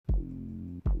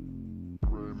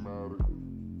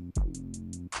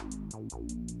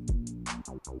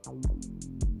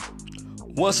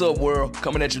What's up, world?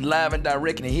 Coming at you live and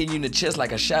direct and hitting you in the chest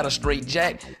like a shot of straight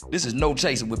jack. This is No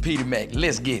Chaser with Peter Mac.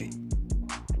 Let's get it.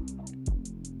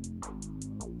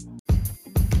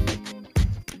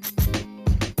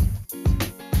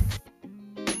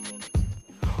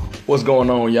 What's going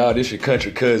on, y'all? This your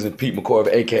country cousin, Pete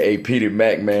McCorvey, a.k.a. Peter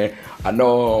Mac, man. I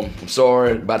know I'm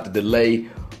sorry about the delay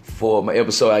for my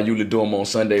episode. I usually do them on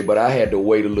Sunday, but I had to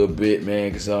wait a little bit, man,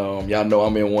 because y'all know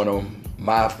I'm in one of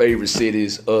my favorite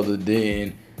cities other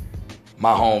than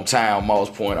my hometown, Moss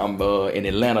Point. I'm in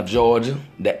Atlanta, Georgia,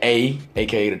 the A,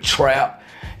 a.k.a. the Trap.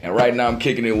 And right now I'm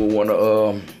kicking it with one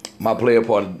of my player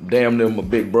partners, damn near my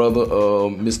big brother,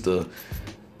 Mr.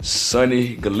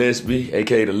 Sonny Gillespie,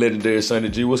 a.k.a. the legendary Sonny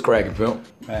G. What's cracking, pimp?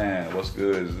 Man, what's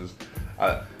good?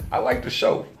 I like the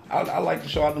show. I like the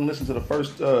show. I've been listening to the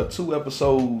first 2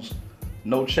 episodes,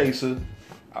 No Chaser.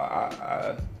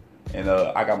 I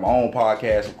got my own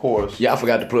podcast, of course. Yeah, I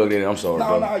forgot to plug that in. I'm sorry,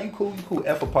 bro. No, you cool.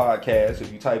 Effa Podcast.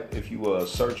 If you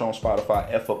search on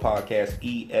Spotify, Effa Podcast,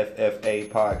 EFFA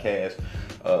Podcast,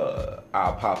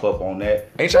 I'll pop up on that.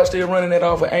 Ain't y'all still running that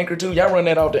off of Anchor too? Y'all run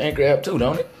that off the Anchor app too,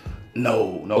 don't it?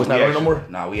 No. It's not running no more?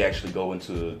 No, we actually go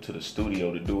to the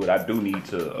studio to do it. I do need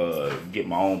to get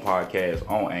my own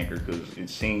podcast on Anchor because it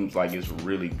seems like it's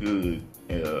really good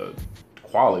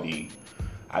quality.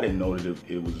 I didn't know that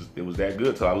it was that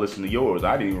good till I listened to yours.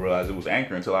 I didn't even realize it was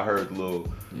Anchor until I heard the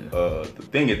little the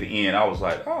thing at the end. I was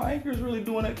like, oh, Anchor is really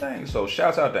doing that thing. So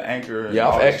shouts out to Anchor and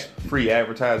all this free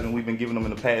advertising we've been giving them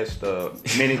in the past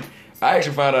minute. I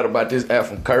actually found out about this app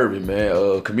from Kirby, man.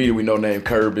 A comedian we know named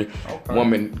Kirby. Okay.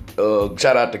 Woman,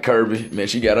 shout out to Kirby. Man,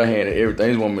 she got her hand in everything.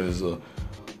 This woman is a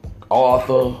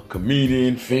author,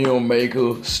 comedian,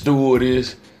 filmmaker,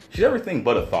 stewardess. She's everything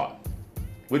but a thought,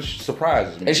 which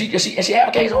surprises me. And she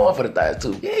advocates hard for the thoughts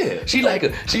too. Yeah. She's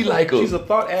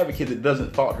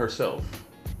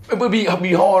It would be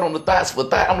hard on the thoughts for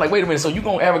thought. I'm like, wait a minute, so you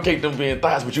gonna advocate them being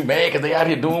thoughts, but you mad because they out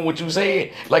here doing what you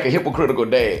said? Like a hypocritical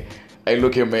dad. Hey,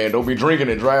 look here, man, don't be drinking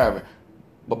and driving.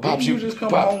 But Pops, you just come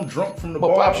home drunk from the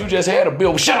bar. But Pops, you just had a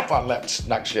bill. Shut up, I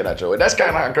knock shit out your head. That's kind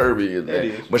of how Kirby is, man. It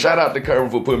is. But shout out to Kirby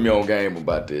for putting me on game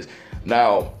about this.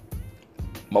 Now,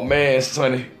 my man,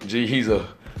 Sonny G, he's a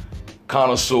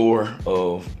connoisseur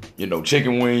of,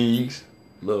 chicken wings.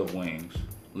 Love wings.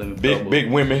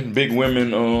 Big women.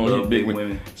 Love big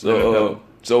women.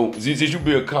 So since you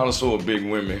be a connoisseur of big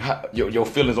women, your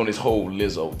feelings on this whole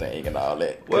Lizzo thing and all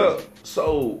that? Well,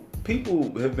 so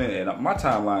people have been, and my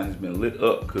timeline has been lit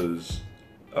up because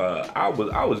I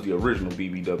was the original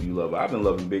BBW lover. I've been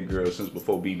loving big girls since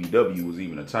before BBW was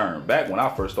even a term. Back when I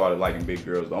first started liking big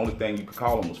girls, the only thing you could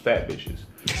call them was fat bitches.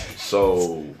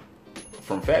 So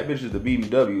from fat bitches to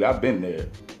BBW, I've been there.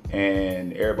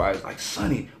 And everybody's like,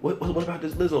 Sonny, what about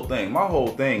this Lizzo thing? My whole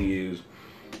thing is,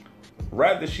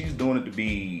 rather she's doing it to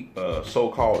be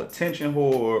so-called attention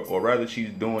whore, or rather she's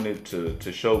doing it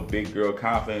to show big girl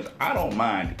confidence, I don't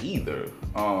mind either.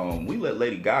 We let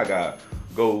Lady Gaga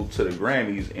go to the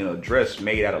Grammys in a dress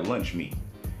made out of lunch meat.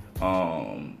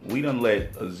 We done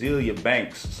let Azealia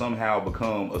Banks somehow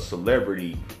become a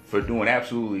celebrity for doing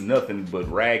absolutely nothing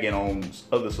but ragging on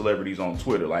other celebrities on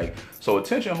Twitter. Like, so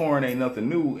attention whoring ain't nothing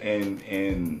new,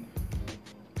 and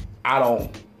I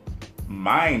don't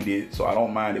mind it, so I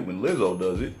don't mind it when Lizzo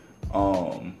does it.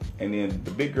 And then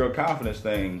the big girl confidence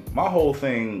thing, my whole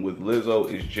thing with Lizzo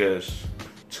is just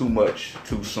too much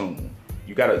too soon.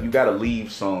 You gotta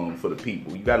leave some for the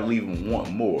people. You gotta leave them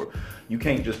wanting more. You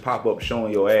can't just pop up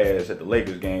showing your ass at the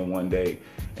Lakers game one day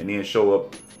and then show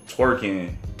up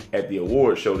twerking at the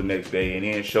award show the next day and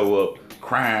then show up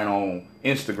crying on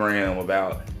Instagram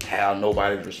about how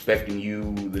nobody's respecting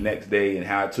you the next day and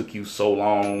how it took you so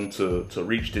long to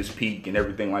reach this peak and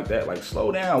everything like that. Like,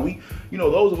 slow down. We,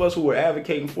 those of us who are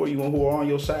advocating for you and who are on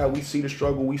your side, we see the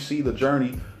struggle, we see the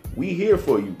journey, we here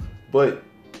for you. But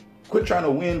quit trying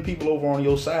to win people over on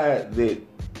your side that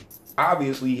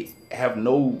obviously have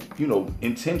no,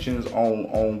 intentions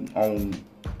on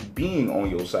being on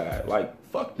your side. Like,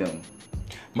 fuck them.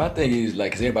 My thing is,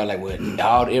 like, cause everybody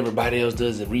everybody else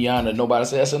does it. Rihanna, nobody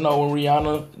says. I said, no, when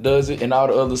Rihanna does it and all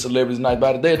the other celebrities not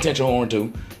about it, they're attention whoring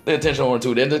too. Then just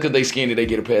cause they skinny, they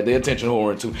get a pass. They're attention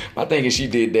whoring too. My thing is, she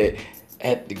did that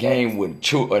at the game with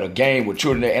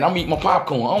children, and I'm eating my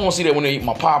popcorn. I don't want to see that when they eat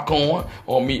my popcorn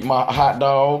or I'm eating my hot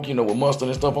dog, with mustard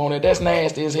and stuff on it. That's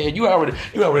nasty as hell. You already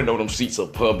know them seats are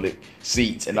public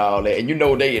seats and all that, and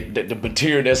the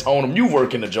material that's on them. You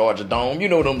work in the Georgia Dome,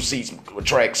 them seats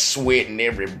attract sweat and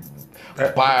every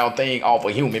a vile thing off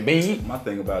a human being. My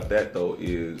thing about that though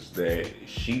is that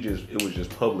it was just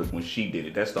public when she did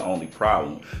it. That's the only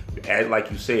problem.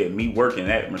 Like you said, me working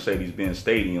at Mercedes-Benz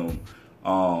Stadium,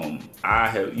 I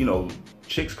have,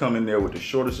 chicks come in there with the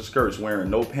shortest of skirts wearing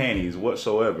no panties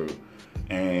whatsoever.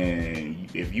 And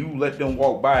if you let them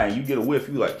walk by and you get a whiff,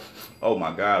 you like, oh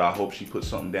my God, I hope she puts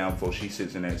something down before she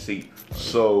sits in that seat.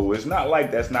 So it's not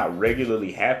like that's not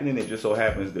regularly happening. It just so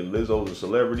happens that Lizzo's a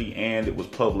celebrity and it was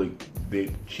public that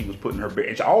she was putting her bare,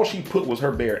 and all she put was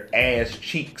her bare ass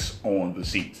cheeks on the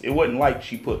seats. It wasn't like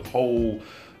she put whole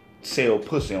sell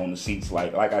pussy on the seats.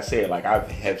 Like I said, like I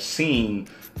have seen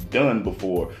done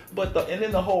before. But and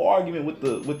then the whole argument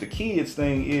with the kids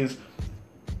thing is,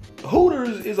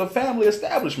 Hooters is a family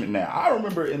establishment now. I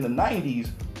remember in the 90s,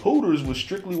 Hooters was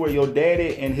strictly where your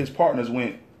daddy and his partners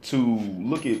went to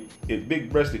look at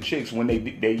big-breasted chicks when they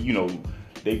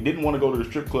didn't want to go to the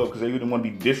strip club because they didn't want to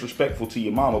be disrespectful to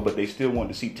your mama, but they still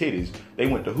wanted to see titties. They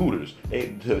went to Hooters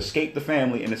to escape the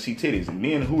family and to see titties. And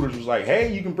then Hooters was like,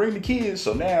 hey, you can bring the kids.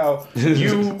 So now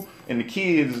you and the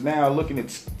kids is now looking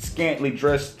at scantily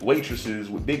dressed waitresses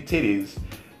with big titties.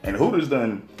 And Hooters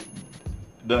done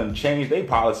changed their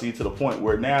policy to the point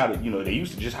where now that they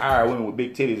used to just hire women with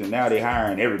big titties, and now they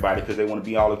hiring everybody because they want to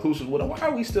be all inclusive with them. Why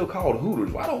are we still called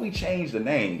Hooters? Why don't we change the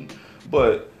name?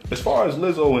 But as far as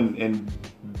Lizzo and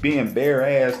being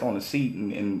bare-assed on the seat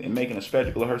and making a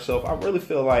spectacle of herself, I really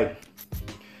feel like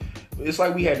it's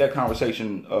like we had that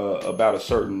conversation about a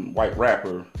certain white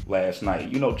rapper last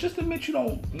night. Just admit you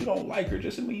don't like her.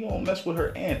 Just admit you don't mess with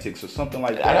her antics or something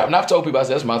like that. And I've told people, I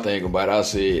said, that's my thing about it. I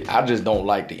said, I just don't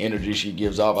like the energy she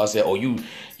gives off. I said, oh,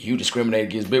 you discriminate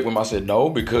against big women. I said, no,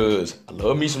 because I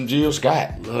love me some Jill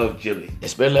Scott. Love Jilly.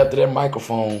 Especially after that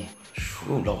microphone.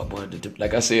 Oh, Lord, boy,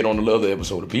 like I said on the other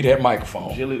episode, to beat that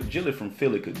microphone. Jilly from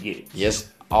Philly could get it. Yes.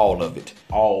 All of it.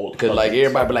 Because like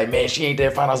everybody be like, man, she ain't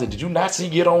that fine. I said, did you not see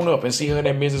Get On Up and see her in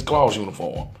that Mrs. Claus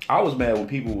uniform? I was mad when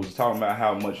people was talking about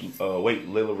how much weight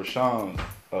Layla Rashawn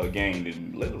gained,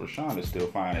 and Layla Rashawn is still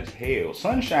fine as hell.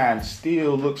 Sunshine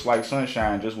still looks like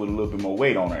Sunshine, just with a little bit more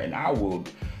weight on her, and I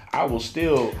will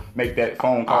still make that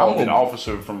phone call that an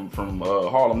officer from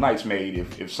Harlem Nights made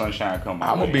if Sunshine come.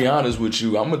 I'm gonna be honest with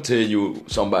you. I'm gonna tell you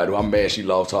somebody who I'm mad she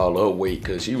lost all her weight,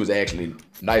 because she was actually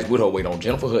nice with her weight on,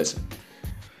 Jennifer Hudson.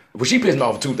 But she pissed me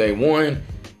off for two things. One,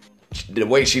 the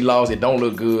way she lost it don't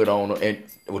look good on her and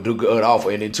will do good off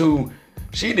her. And then two,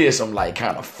 she did some like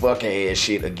kind of fucking ass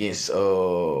shit against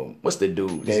what's the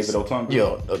dude? David Otunga.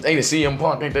 Yeah, ain't it CM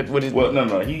Punk? Ain't that what his? Well,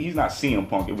 no, he's not CM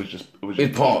Punk. It was just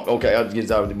it's Punk. Okay, I'll get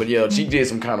out. But yeah, she did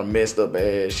some kind of messed up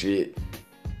ass shit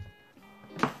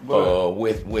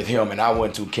with him, and I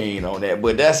wasn't too keen on that.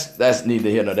 But that's neither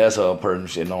here nor that's her personal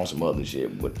shit on some other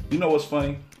shit. But you know what's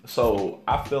funny? So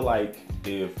I feel like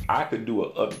if I could do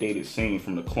an updated scene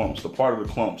from the Clumps, the part of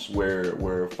the Clumps where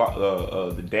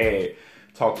the dad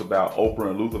talks about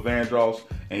Oprah and Luther Vandross,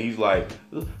 and he's like,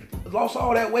 lost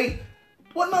all that weight.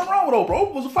 Wasn't nothing wrong with Oprah.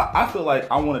 Oprah was a fight. I feel like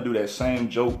I want to do that same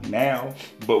joke now,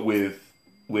 but with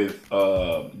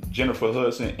Jennifer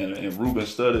Hudson and Ruben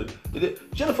Studdard.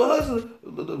 Jennifer Hudson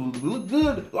looked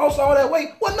good, lost all that weight.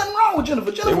 Wasn't nothing wrong with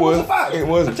Jennifer. Jennifer was a fight. It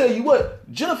wasn't. I tell you what,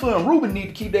 Jennifer and Ruben need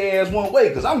to keep their ass one way,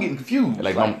 because I'm getting confused.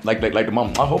 Like the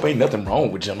mom. I hope ain't nothing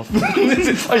wrong with Jennifer. I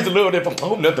used to love that. I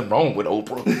hope nothing wrong with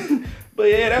Oprah. But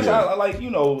yeah, that's how I like,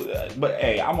 but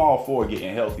hey, I'm all for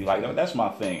getting healthy. Like, that's my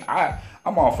thing.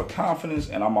 I'm all for confidence,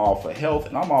 and I'm all for health,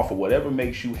 and I'm all for whatever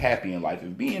makes you happy in life.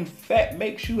 If being fat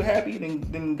makes you happy,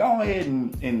 then go ahead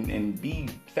and be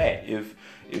fat. If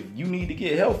you need to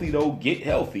get healthy, though, get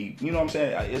healthy. You know what I'm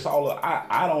saying? It's all,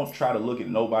 I don't try to look at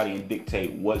nobody and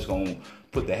dictate what's going to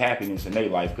put the happiness in their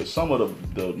life, because some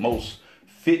of the most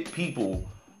fit people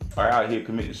are out here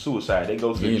committing suicide. They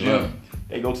go to the gym.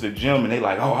 They go to the gym and they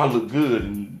like, oh, I look good,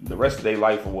 and the rest of their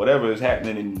life or whatever is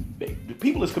happening, and the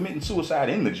people is committing suicide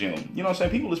in the gym. You know what I'm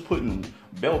saying? People is putting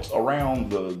belts around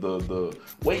the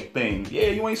weight thing. Yeah,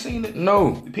 you ain't seen it?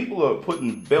 No. People are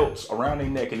putting belts around their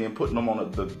neck and then putting them on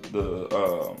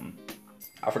the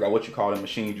I forgot what you call the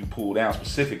machines you pull down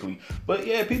specifically. But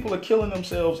yeah, people are killing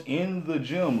themselves in the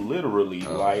gym, literally.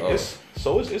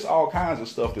 It's all kinds of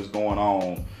stuff that's going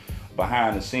on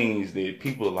behind the scenes that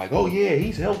people are like, oh yeah,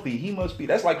 he's healthy, he must be.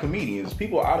 That's like comedians.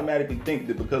 People automatically think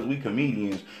that because we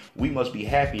comedians, we must be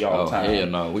happy all the time. Hell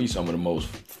no, we some of the most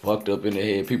fucked up in the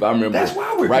head people. I remember that's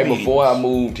why we're right comedians. Before I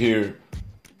moved here,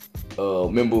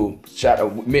 Remember, shout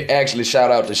out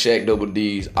to Shaq Double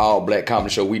D's All Black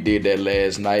Comedy Show. We did that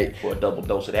last night. For a double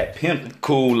dose of that pimping.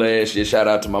 Cool last year. Shout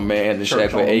out to my man, the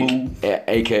Shaq,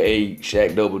 aka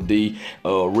Shaq Double D.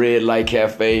 Red Light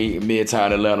Cafe,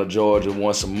 Midtown Atlanta, Georgia,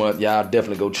 once a month. Y'all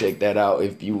definitely go check that out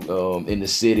if you in the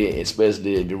city,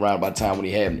 especially around by the time when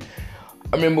he happened.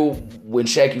 I remember when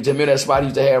Shaq used to tell me that spot he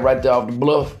used to have right there off the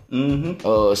bluff,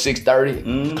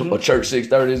 630, or Church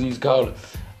 630 as he used to call it.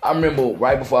 I remember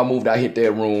right before I moved, I hit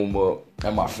that room,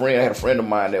 and I had a friend of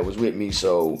mine that was with me,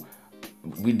 so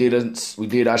we did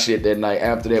our shit that night.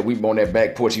 After that, we on that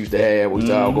back porch he used to have. We used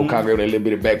to all go congregate on that little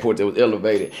bit of back porch that was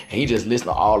elevated, and he just listened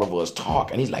to all of us talk,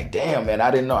 and he's like, "Damn, man,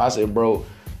 I didn't know." I said, "Bro,"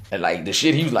 and like the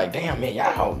shit, he was like, "Damn, man,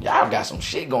 y'all got some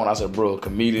shit going." I said, "Bro,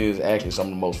 comedians actually some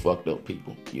of the most fucked up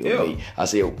people." You know me. I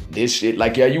said, "This shit,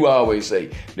 like you always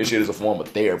say, this shit is a form of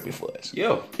therapy for us."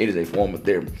 Yeah, it is a form of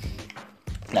therapy.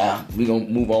 Now, we're going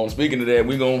to move on. Speaking of that,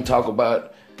 we're going to talk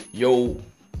about your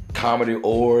comedy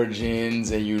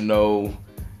origins and,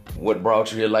 what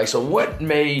brought you here. Like, so what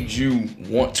made you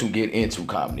want to get into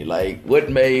comedy? Like, what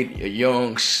made a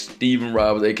young Steven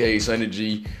Roberts, a.k.a. Sonny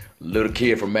G, little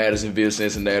kid from Madisonville,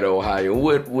 Cincinnati, Ohio,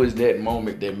 what was that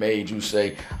moment that made you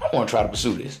say, I want to try to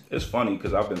pursue this? It's funny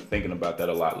because I've been thinking about that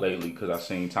a lot lately because I've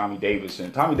seen Tommy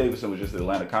Davidson. Tommy Davidson was just at the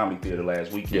Atlanta Comedy Theater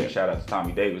last weekend. Yeah. Shout out to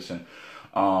Tommy Davidson.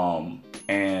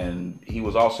 And he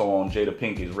was also on Jada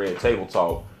Pinkett's Red Table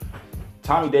Talk.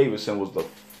 Tommy Davidson was the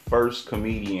first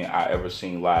comedian I ever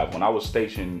seen live. When I was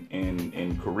stationed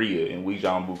in Korea, in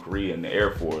Uijeongbu, Korea, in the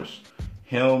Air Force,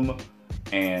 him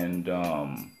and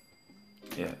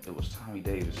it was Tommy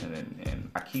Davidson and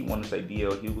I keep wanting to say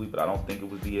D.L. Hughley, but I don't think it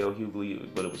was D.L. Hughley,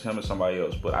 but it was him and somebody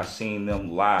else. But I seen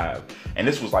them live, and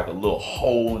this was like a little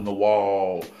hole in the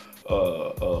wall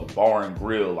bar and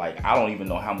grill. Like, I don't even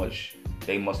know how much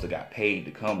they must have got paid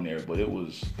to come there, but it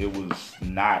was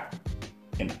not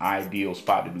an ideal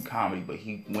spot to do comedy, but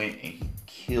he went and he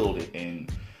killed it.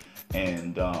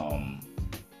 And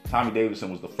Tommy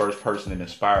Davidson was the first person that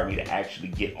inspired me to actually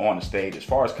get on the stage. As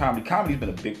far as comedy's been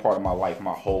a big part of my life,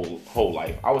 my whole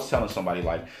life. I was telling somebody,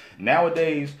 like,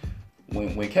 nowadays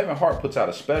when Kevin Hart puts out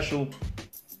a special,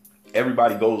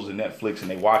 everybody goes to Netflix and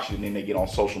they watch it, and then they get on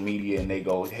social media and they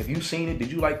go, "Have you seen it?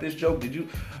 Did you like this joke? Did you?"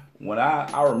 When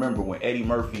I remember when Eddie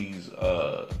Murphy's,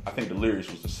 I think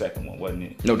Delirious was the second one, wasn't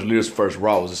it? No, Delirious first,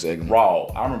 Raw was the second. Raw.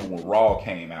 I remember when Raw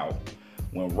came out.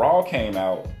 When Raw came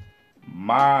out,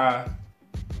 my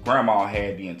grandma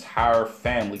had the entire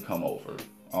family come over.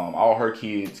 All her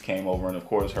kids came over, and of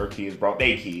course her kids brought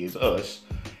their kids, us.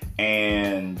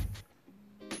 And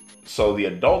so the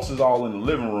adults is all in the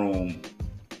living room,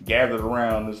 gathered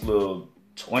around this little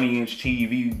 20-inch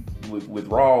TV with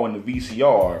Raw and the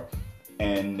VCR.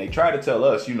 And they try to tell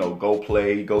us, go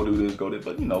play, go do this, go this,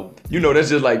 but that's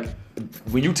just like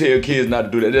when you tell kids not to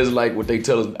do that. That's like what they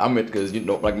tell us. I mean, because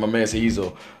like my man said, he's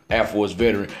a Air Force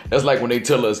veteran. That's like when they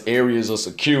tell us areas are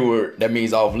secure. That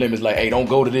means off limits. Like, hey, don't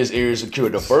go to this area secure.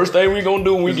 The first thing we gonna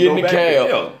do when we get in the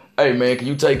cab, hey man, can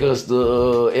you take us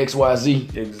to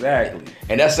XYZ? Exactly.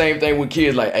 And that same thing with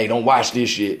kids. Like, hey, don't watch this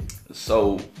shit.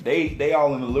 So they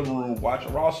all in the living room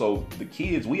watching Raw. So the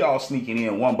kids, we all sneaking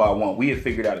in one by one. We had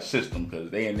figured out a system because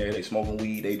they in there, they smoking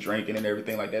weed, they drinking and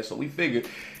everything like that. So we figured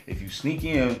if you sneak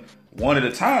in one at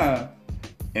a time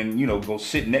and go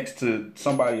sit next to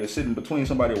somebody or sitting between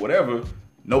somebody or whatever,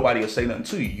 nobody will say nothing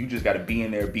to you. You just got to be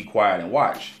in there, be quiet and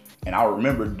watch. And I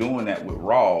remember doing that with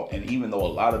Raw. And even though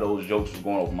a lot of those jokes was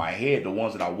going over my head, the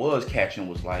ones that I was catching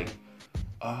was like,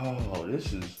 oh,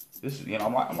 this is,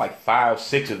 I'm like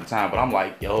 5'6" at the time, but I'm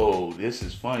like, yo, this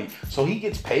is funny. So he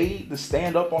gets paid to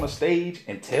stand up on a stage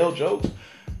and tell jokes.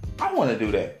 I want to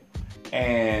do that.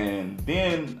 And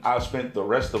then I spent the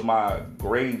rest of my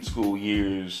grade school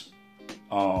years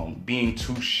being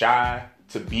too shy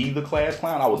to be the class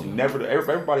clown. I was never.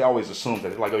 Everybody always assumes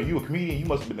that. It's like, are you a comedian? You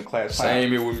must have been the class clown.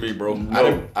 Same here with me, bro.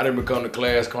 No. I didn't become the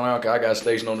class clown because I got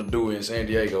stationed on the Dewey in San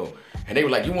Diego. And they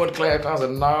were like, you want the class clown? I said,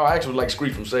 no, I actually was like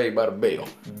Screech from Saved by the Bell.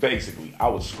 Basically, I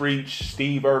was Screech,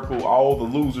 Steve Urkel, all the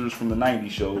losers from the 90s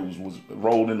shows was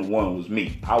rolled into one was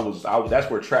me. I was that's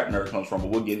where Trap Nerd comes from, but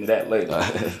we'll get into that later.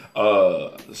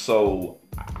 So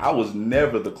I was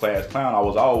never the class clown. I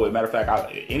was always, matter of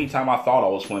fact, anytime I thought I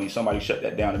was funny, somebody shut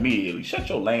that down immediately. Shut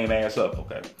your lame ass up,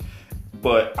 okay?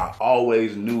 But I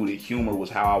always knew that humor was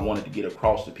how I wanted to get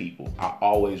across to people. I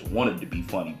always wanted to be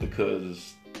funny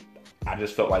because I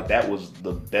just felt like that was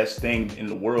the best thing in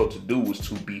the world to do, was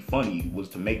to be funny, was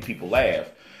to make people laugh.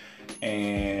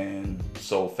 And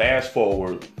so fast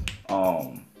forward,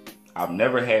 I've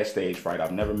never had stage fright.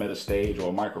 I've never met a stage or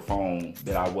a microphone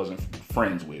that I wasn't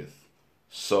friends with.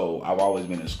 So I've always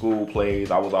been in school plays.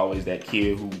 I was always that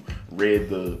kid who read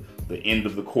the end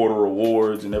of the quarter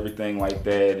awards and everything like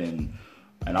that, and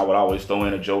I would always throw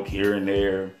in a joke here and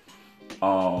there.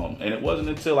 And it wasn't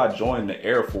until I joined the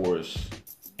Air Force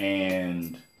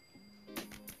and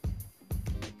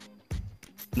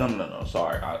no,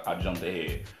 sorry, I jumped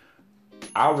ahead.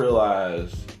 I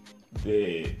realized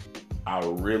that I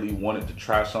really wanted to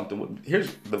try something.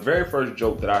 Here's the very first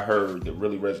joke that I heard that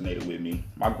really resonated with me.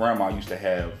 My grandma used to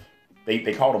have,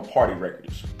 they called them party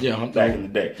records. Yeah, back in the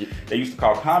day. Yeah. They used to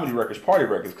call comedy records party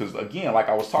records because, again, like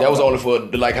I was talking that was about,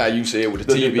 only for, like how you said with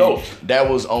the TV. Adults. That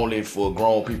was only for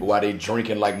grown people while they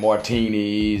drinking like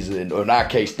martinis and, or in our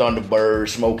case, Thunderbird,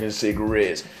 smoking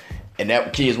cigarettes. And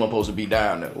that kids weren't supposed to be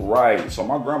down there. Right. So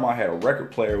my grandma had a record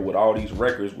player with all these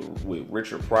records with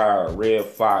Richard Pryor, Red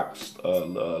Fox,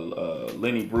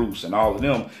 Lenny Bruce, and all of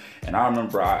them. And I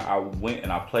remember I went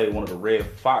and I played one of the Red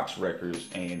Fox records,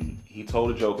 and he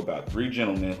told a joke about three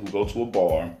gentlemen who go to a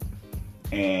bar,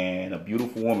 and a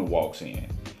beautiful woman walks in.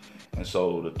 And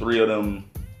so the three of them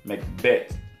make a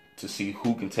bet to see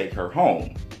who can take her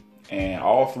home. And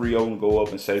all three of them go up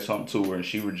and say something to her, and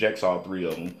she rejects all three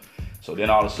of them. So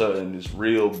then all of a sudden, this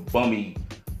real bummy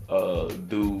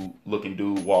looking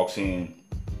dude walks in,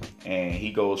 and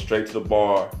he goes straight to the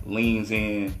bar, leans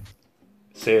in,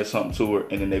 says something to her,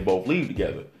 and then they both leave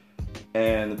together.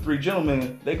 And the three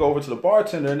gentlemen, they go over to the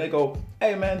bartender and they go,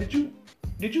 "Hey man, did you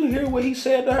hear what he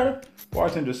said to her?"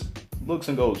 Bartender looks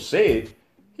and goes, "Said?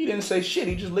 He didn't say shit.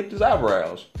 He just licked his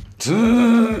eyebrows."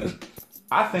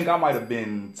 I think I might have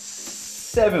been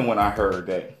 7 when I heard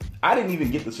that. I didn't even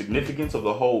get the significance of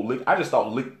the whole lick. I just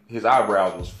thought lick his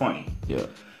eyebrows was funny. Yeah.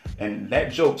 And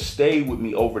that joke stayed with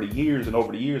me over the years, and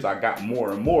over the years I got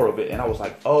more and more of it, and I was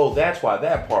like, oh, that's why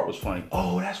that part was funny.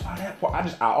 Oh, that's why that part.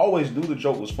 I always knew the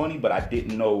joke was funny, but I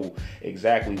didn't know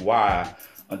exactly why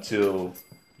until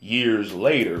years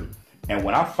later. And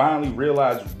when I finally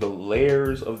realized the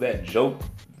layers of that joke,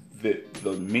 the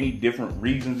many different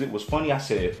reasons it was funny, I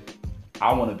said,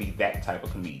 I want to be that type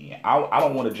of comedian. I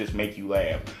don't want to just make you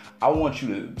laugh. I want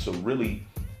you to really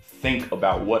think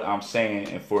about what I'm saying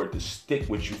and for it to stick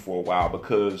with you for a while,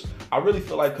 because I really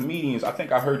feel like comedians, I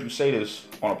think I heard you say this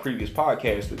on a previous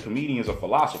podcast, that comedians are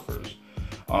philosophers.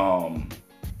 A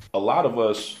lot of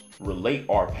us relate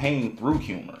our pain through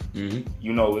humor. Mm-hmm.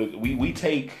 You know, we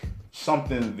take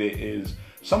something that is,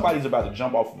 somebody's about to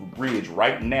jump off of a bridge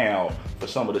right now for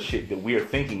some of the shit that we're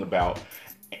thinking about,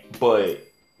 but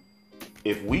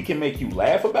if we can make you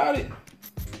laugh about it,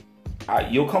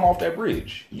 you'll come off that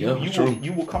bridge. You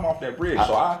will come off that bridge.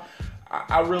 So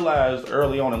I realized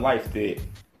early on in life that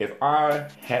if I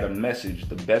had a message,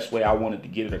 the best way I wanted to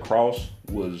get it across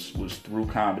was through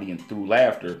comedy and through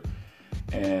laughter.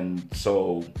 And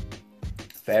so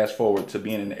fast forward to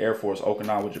being in the Air Force,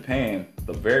 Okinawa, Japan.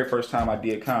 The very first time I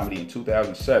did comedy in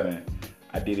 2007,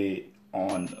 I did it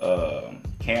on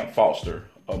Camp Foster,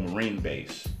 a Marine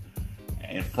base,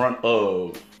 in front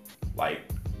of like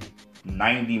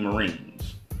 90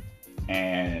 Marines.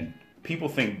 And people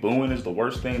think booing is the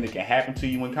worst thing that can happen to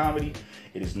you in comedy.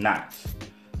 It is not.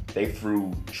 They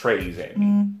threw trays at me.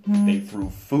 Mm-hmm. They threw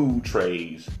food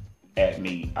trays at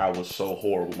me. I was so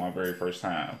horrible my very first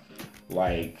time.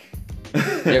 Like,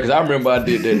 yeah, because I remember I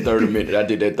did that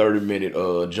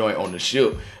 30-minute joint on the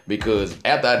ship, because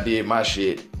after I did my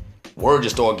shit, word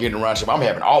just started getting around. I'm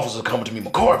having officers coming to me,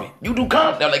 McCarvey, you do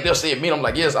comedy? Now, like, they'll say it me, and I'm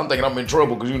like, yes. I'm thinking I'm in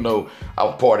trouble because, you know, I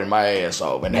was partying my ass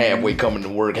off and halfway coming to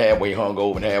work, halfway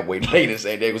hungover, and halfway late in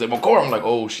San Diego. McCarvey, I'm like,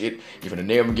 oh shit, you finna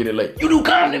never get it late. You do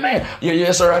comedy, man? Yeah,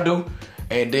 yes sir, I do.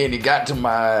 And then it got to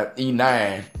my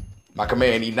E9, my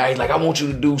command E9. He's like, I want you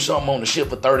to do something on the ship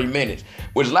for 30 minutes.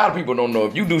 Which a lot of people don't know.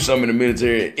 If you do something in the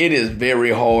military, it is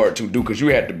very hard to do, because you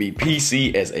have to be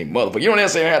PC as a motherfucker. You don't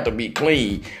necessarily have to be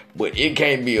clean, but it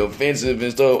can't be offensive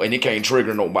and stuff, and it can't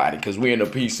trigger nobody, because we're in the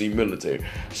PC military.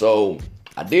 So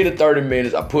I did it 30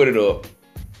 minutes. I put it up.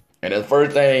 And the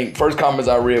first comments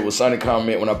I read was Sonny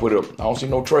comment when I put it up. I don't see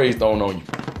no trays thrown on you.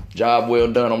 Job well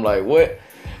done. I'm like, what?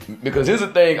 Because here's the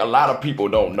thing a lot of people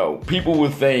don't know. People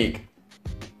would think,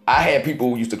 I had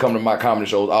people who used to come to my comedy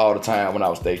shows all the time when I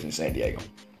was stationed in San Diego.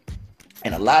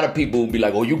 And a lot of people would be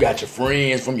like, oh, you got your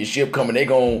friends from your ship coming. They're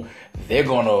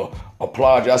gonna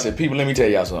applaud you. I said, people, let me tell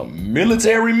y'all something.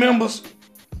 Military members,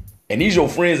 and these your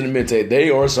friends in the military, they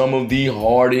are some of the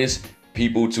hardest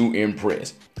people to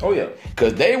impress. Oh, yeah.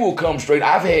 Because they will come straight.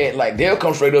 They'll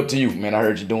come straight up to you. Man, I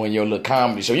heard you doing your little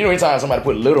comedy show. You know, anytime somebody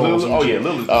put Little on some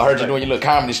shit. I heard you doing your little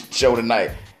comedy show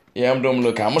tonight. Yeah, I'm doing my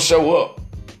little comedy. I'm going to show up.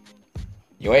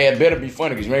 Your ass better be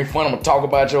funny, because you ain't funny. I'm going to talk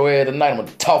about your ass tonight. I'm going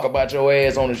to talk about your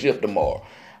ass on the ship tomorrow.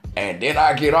 And then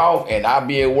I get off, and I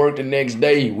be at work the next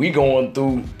day. We going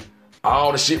through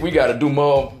all the shit we got to do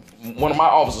more. one of my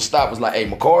officers stopped, was like, hey,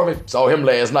 McCarvin, saw him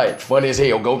last night. Funny as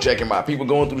hell. Go check him out. People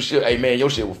going through the shit. Hey, man, your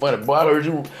shit was funny. Boy, I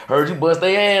heard you bust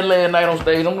their ass last night on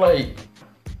stage. I'm like,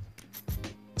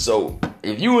 so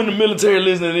if you in the military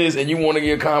listening to this and you want to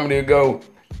give comedy a go,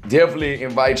 definitely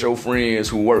invite your friends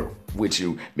who work with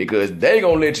you, because they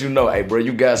gonna let you know, hey, bro,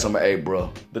 you got something. Hey, bro,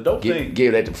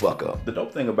 give that the fuck up. The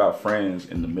dope thing about friends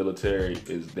in the military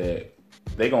is that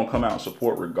they gonna come out and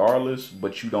support regardless,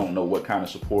 but you don't know what kind of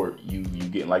support you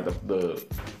get. Like I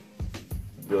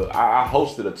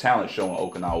hosted a talent show in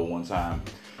Okinawa one time,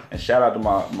 and shout out to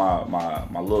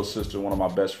my little sister, one of my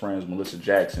best friends, Melissa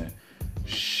Jackson.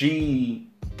 She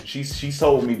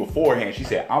told me beforehand. She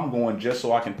said, I'm going just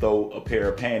so I can throw a pair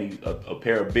of panties, a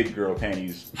pair of big girl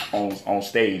panties on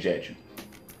stage at you.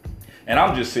 And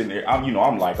I'm just sitting there.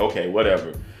 I'm like, okay,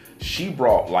 whatever. She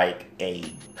brought like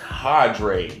a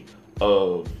cadre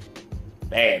of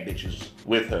bad bitches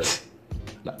with her.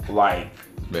 Like,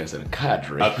 man said a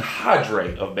cadre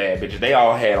of bad bitches. They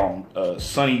all had on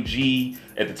Sunny G.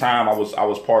 At the time, I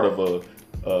was part of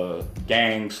a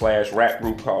gang/rap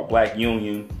group called Black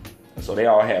Union. And so they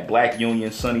all had Black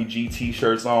Union Sunny G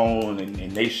t-shirts on,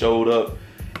 and they showed up.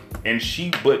 And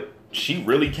she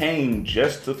really came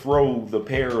just to throw the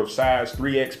pair of size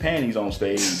 3X panties on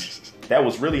stage. That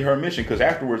was really her mission, because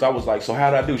afterwards I was like, so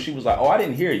how'd I do? She was like, oh, I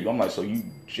didn't hear you. I'm like, so you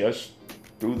just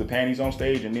threw the panties on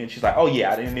stage? And then she's like, oh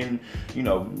yeah, I didn't.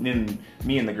 Then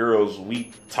me and the girls,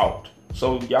 we talked.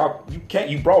 So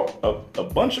you brought a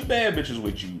bunch of bad bitches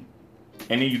with you,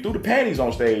 and then you threw the panties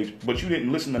on stage, but you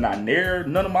didn't listen to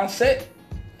none of my set.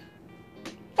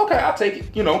 Okay, I'll take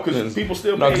it. Because people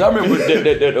still. No, because I remember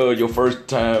that your first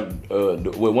time,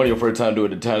 one of your first time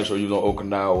doing the talent show, you was on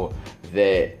Okinawa,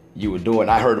 that you were doing.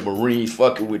 I heard the Marines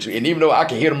fucking with you, and even though I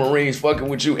can hear the Marines fucking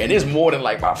with you, and it's more than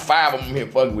like about 5 of them here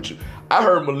fucking with you, I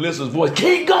heard Melissa's voice,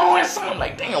 keep going, son. I'm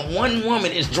like, damn, one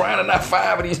woman is drowning out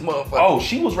 5 of these motherfuckers. Oh,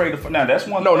 she was ready to. Now that's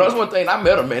one. No, that's one thing. I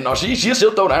met her, man. No,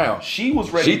 she'll throw down. She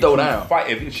was ready. She throw down.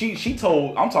 Fight. If she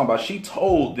told. I'm talking about. She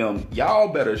told them, y'all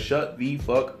better shut the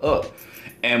fuck up.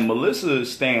 And Melissa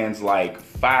stands like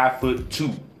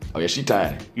 5'2". Oh yeah, she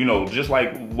tiny. Just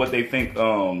like what they think.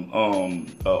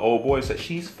 Old boy said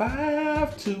she's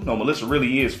 5'2". No, Melissa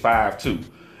really is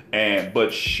 5'2",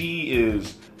 but she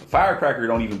is. Firecracker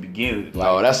don't even begin. Like,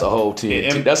 oh, that's a whole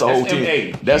TNT. That's a whole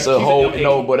TNT. That's a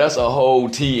whole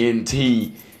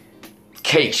TNT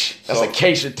case. That's a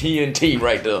case of TNT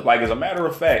right there. Like, as a matter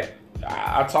of fact,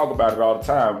 I talk about it all the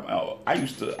time. I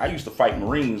used to fight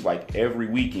Marines like every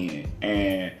weekend,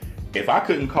 and if I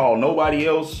couldn't call nobody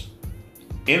else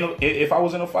if I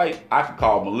was in a fight, I could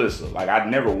call Melissa. Like, I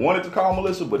never wanted to call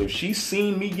Melissa, but if she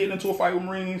seen me get into a fight with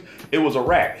Marines, it was a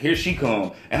wrap. Here she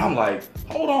come, and I'm like,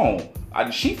 hold on.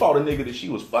 She fought a nigga that she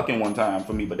was fucking one time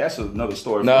for me, but that's another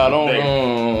story. No, we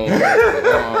ain't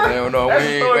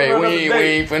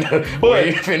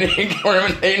finna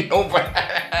incriminate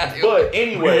nobody. But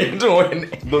anyway,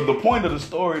 the point of the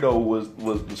story though was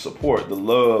the support, the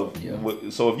love. Yeah.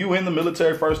 So if you in the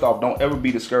military, first off, don't ever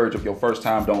be discouraged if your first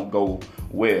time don't go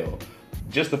well.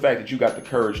 Just the fact that you got the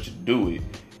courage to do it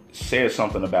says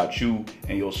something about you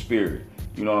and your spirit.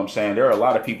 You know what I'm saying? There are a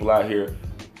lot of people out here.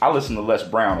 I listen to Les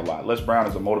Brown a lot. Les Brown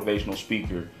is a motivational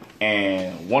speaker,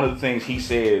 and one of the things he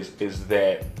says is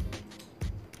that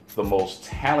the most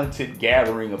talented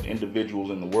gathering of individuals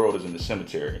in the world is in the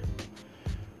cemetery,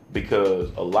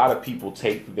 because a lot of people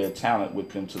take their talent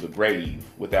with them to the grave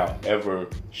without ever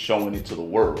showing it to the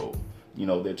world.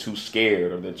 They're too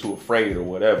scared or they're too afraid or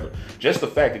whatever. Just the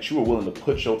fact that you are willing to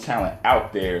put your talent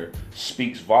out there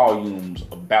speaks volumes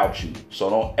about you.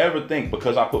 So don't ever think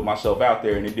because I put myself out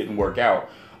there and it didn't work out,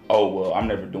 oh, well, I'm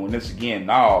never doing this again.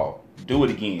 No, do it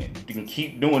again. You can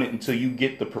keep doing it until you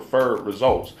get the preferred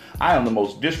results. I am the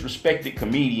most disrespected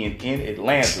comedian in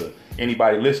Atlanta.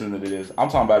 Anybody listening to this, I'm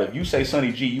talking about if you say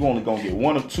Sunny G, you only gonna get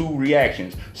 1 of 2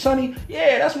 reactions. Sunny,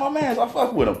 yeah, that's my man, I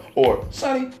fuck with him. Or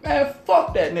Sunny, man,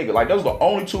 fuck that nigga. Like, those are the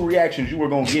only 2 reactions you were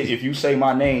gonna get if you say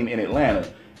my name in Atlanta.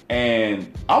 And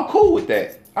I'm cool with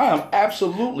that. I am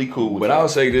absolutely cool with that. But I'll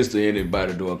say this to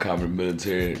anybody doing comedy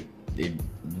military, they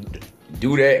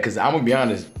do that, because I'm gonna be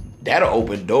honest, that'll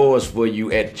open doors for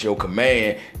you at your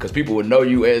command, because people will know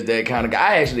you as that kind of guy.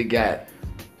 I actually got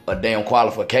a damn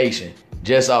qualification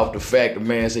just off the fact the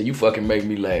man said, you fucking make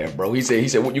me laugh, bro. He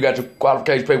said, well, you got your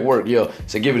qualification paperwork? Yeah. He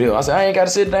said, give it here. I said, I ain't got to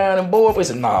sit down and bore. He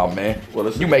said, nah, man.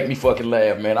 Well, you make me fucking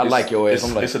laugh, man. I like your ass.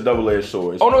 I'm like, it's a double-edged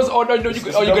sword. No, you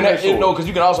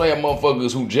can also have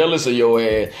motherfuckers who jealous of your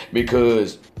ass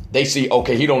because they see,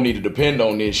 okay, he don't need to depend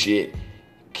on this shit.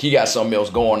 He got something else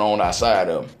going on outside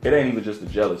of him. It ain't even just the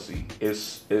jealousy.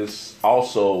 It's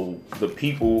also the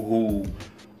people who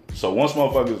So once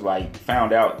motherfuckers like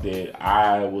found out that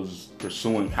I was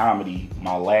pursuing comedy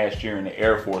my last year in the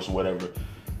Air Force or whatever,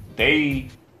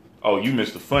 oh, you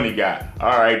Mr. Funny Guy.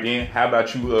 All right then, how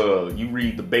about you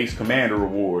read the base commander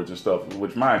awards and stuff?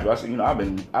 Which mind you, I said, I've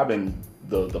been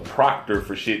the proctor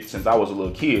for shit since I was a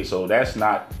little kid, so that's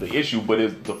not the issue. But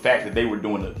it's the fact that they were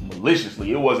doing it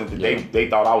maliciously. It wasn't that they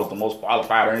thought I was the most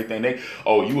qualified or anything.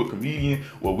 You a comedian?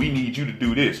 Well, we need you to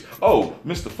do this. Oh,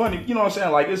 Mr. Funny, you know what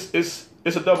I'm saying? Like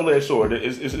it's a double-edged sword.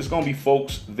 It's gonna be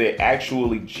folks that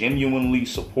actually genuinely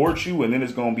support you, and then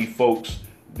it's gonna be folks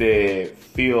that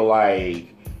feel like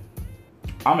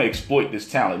I'm gonna exploit this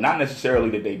talent. Not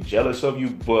necessarily that they jealous of you,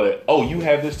 but you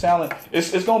have this talent.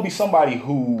 It's gonna be somebody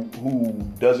who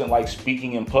doesn't like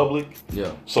speaking in public.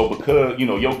 Yeah. So because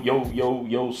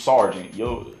your sergeant,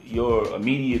 your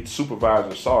immediate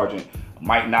supervisor sergeant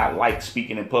might not like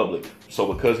speaking in public.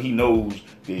 So because he knows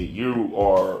that you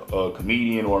are a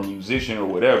comedian or a musician or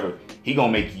whatever, he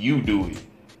gonna make you do it.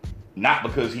 Not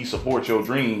because he supports your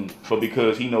dream, but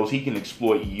because he knows he can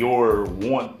exploit your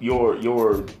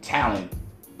talent.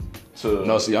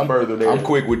 I'm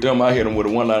quick with them. I hit them with a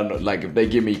one-liner. Like if they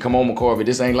give me, come on, McCarvey,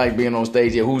 this ain't like being on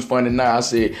stage. Yeah, who's funny now? I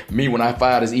said, me when I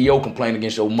filed this EO complaint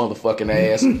against your motherfucking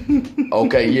ass.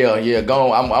 Okay, yeah,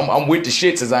 go on. I'm with the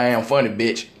shits as I am funny,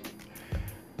 bitch.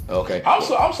 Okay. I'm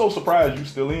so surprised you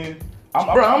still in.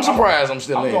 I'm surprised I'm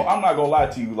still in. I'm not gonna lie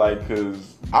to you, like,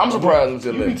 cause I'm surprised I'm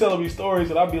still in. You be telling me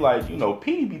stories and I'd be like,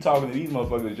 Petey be talking to these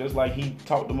motherfuckers just like he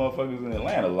talked to motherfuckers in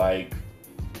Atlanta, like.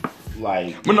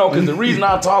 But no, because the reason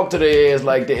I talk to their ass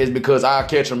like that is because I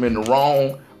catch them in the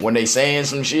wrong when they saying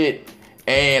some shit,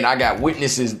 and I got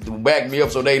witnesses to back me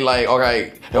up, so they like,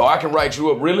 okay, I can write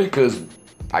you up, really? Because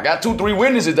I got 2-3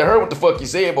 witnesses that heard what the fuck you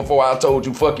said before I told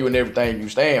you fuck you and everything you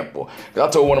stand for. Because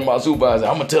I told one of my supervisors,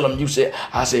 I'm going to tell him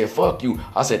I said fuck you.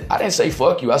 I said, I didn't say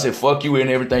fuck you. I said fuck you and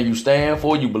everything you stand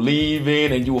for, you believe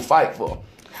in, and you will fight for.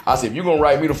 I said, if you're going to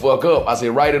write me the fuck up, I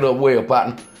said, write it up well,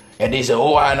 partner. And they said,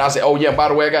 and I said, yeah, by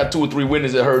the way, I got 2 or 3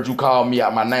 witnesses that heard you call me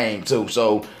out my name too.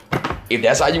 So if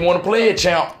that's how you want to play it,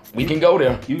 champ, we can go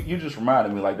there. You just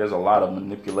reminded me, like, there's a lot of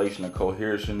manipulation and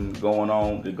coercion going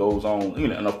on. It goes on,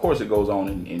 and of course it goes on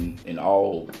in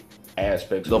all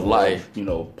aspects of life,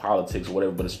 politics or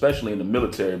whatever, but especially in the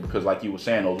military, because like you were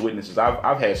saying, those witnesses,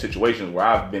 I've had situations where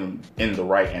I've been in the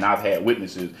right and I've had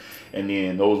witnesses, and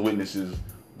then those witnesses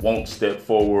won't step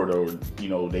forward, or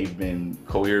they've been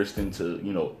coerced into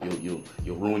you'll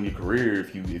ruin your career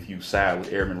if you side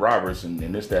with Airman Roberts and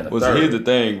this, that, and the third. Well, here's the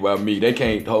thing about me, they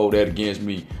can't hold that against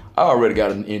me. I already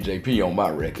got an NJP on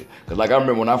my record, because like I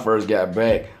remember when I first got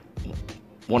back,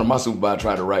 one of my supervisors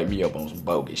tried to write me up on some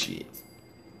bogus shit,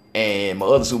 and my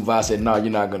other supervisor said, no,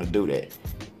 you're not gonna do that,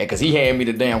 and because he handed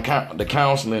me the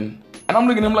counseling, and I'm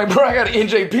looking at him like, bro, I got an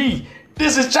NJP,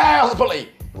 this is child's play.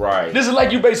 Right. This is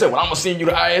like you basically said, well, I'm going to send you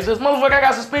to ISS. Motherfucker, I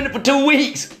got suspended for 2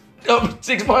 weeks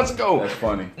 6 months ago. That's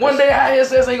funny. One day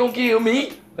ISS ain't going to kill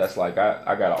me. That's like,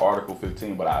 I got an Article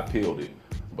 15, but I appealed it.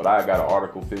 But I got an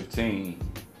Article 15,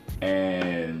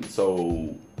 and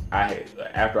so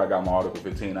after I got my Article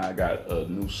 15, I got a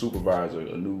new supervisor,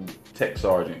 a new tech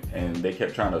sergeant, and they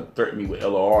kept trying to threaten me with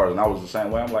LORs, and I was the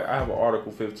same way. I'm like, I have an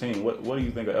Article 15. What do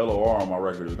you think an LOR on my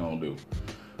record is going to do?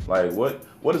 Like,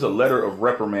 what does a letter of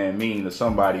reprimand mean to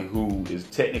somebody who is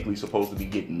technically supposed to be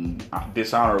getting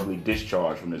dishonorably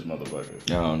discharged from this motherfucker?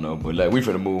 I don't know, but like, we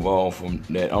finna move on from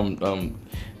that.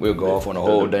 We'll go off on a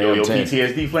whole damn your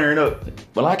tangent. PTSD flaring up.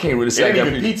 Well, I can't really say it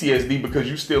ain't even PTSD because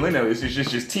you still in there. It's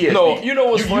just TSD. No, you know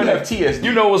what's funny? You have TSD.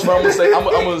 You know what's funny? I'm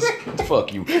gonna say,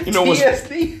 fuck you. You know what's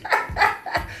TSD?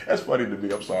 That's funny to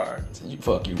me. I'm sorry.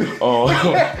 Fuck you.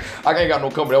 I ain't got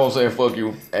no company. I won't say fuck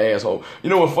you, asshole. You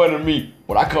know what's funny to me?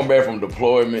 When I come back from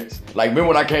deployments, like remember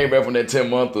when I came back from that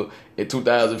 10-monther in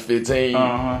 2015?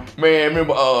 Man,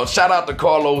 remember, shout out to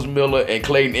Carlos Miller and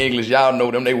Clayton English. Y'all know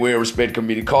them. They wear respect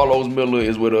committee. Carlos Miller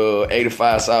is with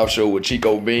 85 South Show with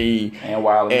Chico Bean and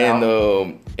Wild and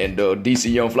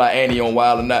DC Young Fly, Annie on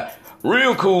Wild and Not.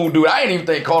 Real cool dude. I didn't even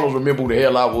think Carlos remember who the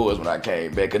hell I was when I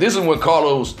came back. Cause this is when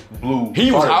Carlos blew.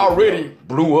 He was already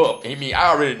blew up. I mean, I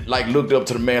already like looked up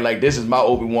to the man like this is my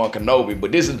Obi-Wan Kenobi.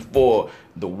 But this is for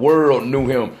the world knew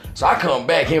him. So I come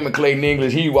back, him and Clayton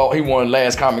English. He won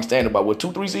Last Comic Stand about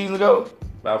 2-3 seasons ago.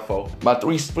 About 4. About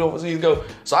 3-4 seasons ago.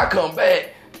 So I come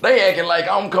back. They acting like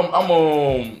I'm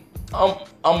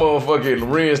a fucking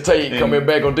Lorenz Tate coming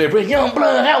back on there. Young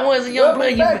Blood, how was it, Young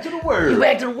Blood? Back to the world. You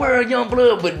back to the world, Young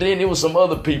Blood. But then there was some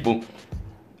other people,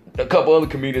 a couple other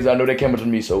comedians I know that came up to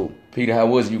me. So, Peter, how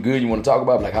was it? You good? You want to talk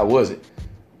about it? Like, how was it?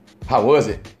 How was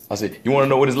it? I said, you want to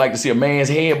know what it's like to see a man's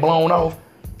head blown off?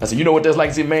 I said, you know what that's like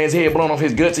to see a man's head blown off,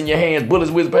 his guts in your hands,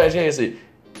 bullets whizzing past your head? I said,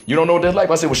 You don't know what that's like?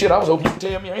 I said, well, shit, I was hoping you could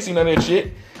tell me. I ain't seen none of that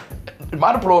shit.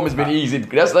 My deployment's been easy.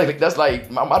 That's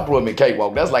like my deployment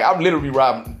cakewalk. That's like I'm literally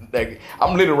robbing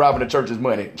the church's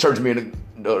money. Church meaning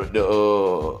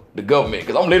the government,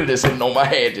 because I'm literally just sitting on my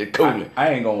head just cooling. I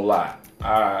ain't gonna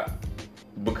lie.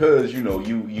 Because you know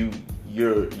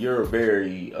you're a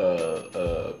very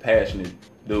passionate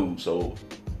dude. So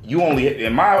you only,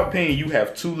 in my opinion, you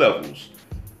have 2 levels,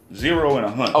 0 and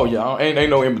 100. Oh yeah, ain't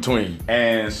no in between.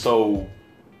 And so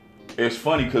it's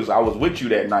funny because I was with you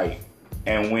that night,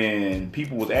 and when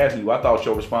people was asking you, I thought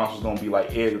your response was gonna be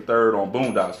like Ed the Third on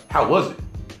Boondocks. How was it?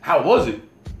 How was it?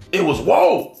 It was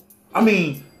whoa. I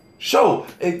mean, show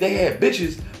they had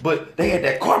bitches, but they had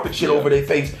that carpet shit over their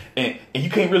face, and you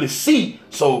can't really see.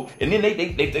 So, and then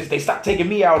they stopped taking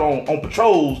me out on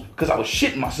patrols because I was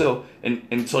shitting myself,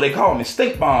 and so they called me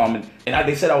Stink Bomb, and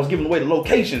they said I was giving away the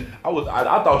location.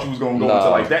 I thought you was gonna go into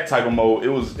like that type of mode. It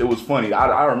was funny.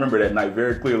 I remember that night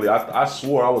very clearly. I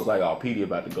swore I was like, oh, PD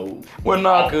about to go. Well,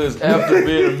 nah, cause after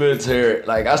being in the military,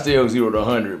 like I still 0 to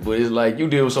 100, but it's like you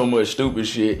deal with so much stupid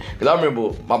shit. Cause I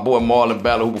remember my boy Marlon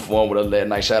Ballard, who performed with us that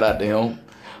night. Shout out to him.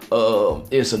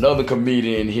 It's another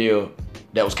comedian here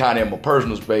that was kind of in my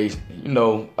personal space. You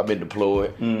know, I've been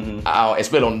deployed. Mm-hmm.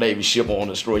 Especially on the Navy ship or on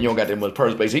the destroyer. You don't got that much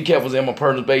personal space. He kept us in my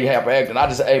personal space, half acting. I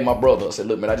just said, hey, my brother. I said,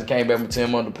 look, man, I just came back from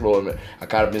 10-month deployment. I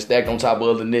kind of been stacked on top of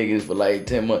other niggas for like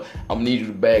 10 months. I'm gonna need you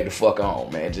to bag the fuck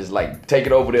on, man. Just like take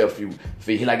it over there a few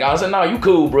feet. He like, I said, no, you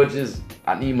cool, bro. Just,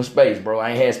 I need my space, bro.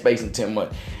 I ain't had space in 10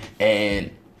 months.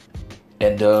 And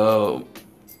Marlon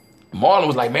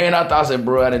was like, man, I said,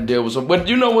 bro, I didn't deal with some. But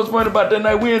you know what's funny about that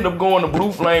night? We ended up going to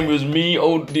Blue Flame. It was me,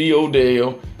 O.D.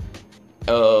 Odell,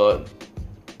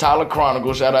 Tyler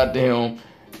Chronicle, shout out to him,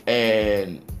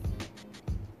 and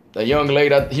the young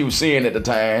lady he was seeing at the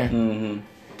time.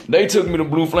 Mm-hmm. They took me to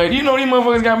Blue Flame. You know these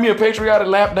motherfuckers got me a patriotic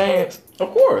lap dance?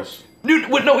 Of course.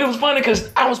 Dude, no, it was funny because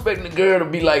I was expecting the girl to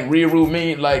be like real rude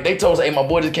mean. Like they told us, hey, my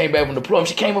boy just came back from the deployment.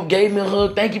 She came up, gave me a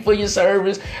hug, thank you for your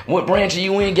service. What branch are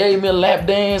you in? Gave me a lap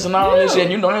dance and all this shit.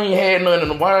 And you know, I ain't had none in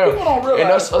a while. People don't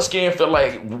realize. And her skin felt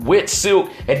like wet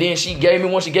silk. And then she gave me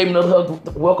one. She gave me another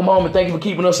hug. Welcome home and thank you for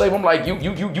keeping us safe. I'm like, you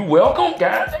welcome,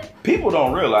 guys. People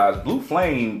don't realize Blue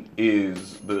Flame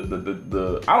is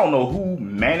the I don't know who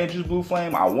manages Blue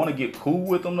Flame. I want to get cool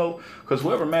with them though, because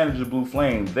whoever manages Blue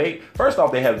Flame, first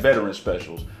off they have veteran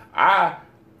specials. I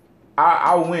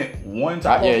went one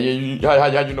time. How you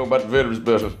know about the veteran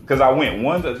specials? Because I went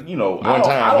one time.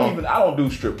 I don't do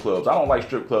strip clubs. I don't like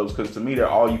strip clubs because to me they're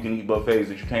all you can eat buffets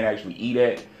that you can't actually eat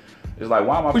at. It's like,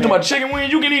 why am I? We talking about chicken wing?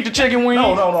 You can eat the chicken wing.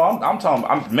 No.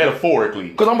 I'm metaphorically.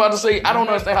 Because I'm about to say, I don't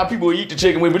understand how people eat the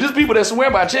chicken wing, but just people that swear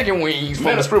by chicken wings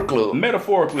from the strip club.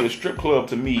 Metaphorically, a strip club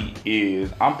to me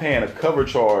is I'm paying a cover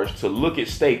charge to look at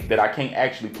steak that I can't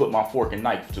actually put my fork and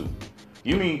knife to.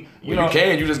 You mean you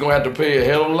can? You just gonna have to pay a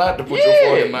hell of a lot to put your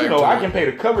fork and knife to. I can pay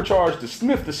the cover charge to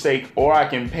sniff the steak, or I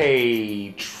can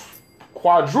pay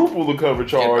quadruple the cover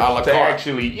charge to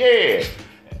actually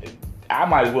I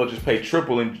might as well just pay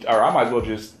triple, or I might as well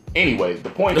just anyway. The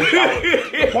point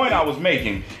I was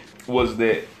making was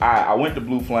that I went to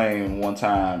Blue Flame one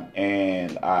time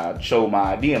and I showed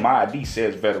my ID, and my ID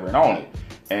says veteran on it.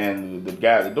 And the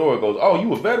guy at the door goes, "Oh,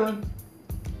 you a veteran?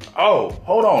 Oh,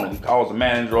 hold on." And he calls the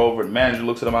manager over. The manager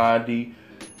looks at my ID,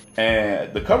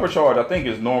 and the cover charge I think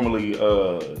is normally 10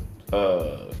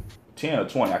 or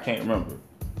 20. I can't remember.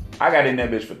 I got in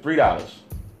that bitch for $3.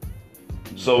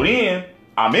 So then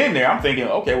I'm in there. I'm thinking,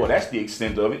 okay, well that's the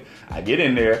extent of it. I get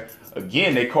in there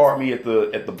again. They card me at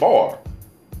the bar.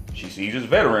 She sees this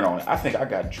veteran on it. I think I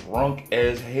got drunk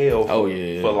as hell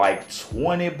for like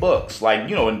 $20. Like,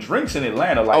 you know, and drinks in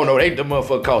Atlanta. Like, oh no, the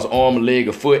motherfucker costs arm, a leg,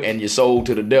 a foot, and you sold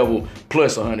to the devil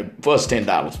plus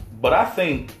 $10. But I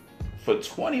think for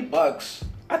 $20,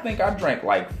 I think I drank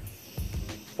like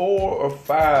 4 or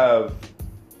 5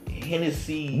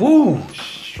 Hennessy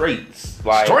straights.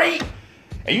 Like, straight.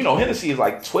 And you know, Hennessy is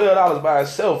like $12 by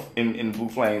itself in Blue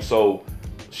Flame. So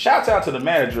shouts out to the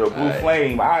manager of Blue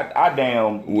Flame. But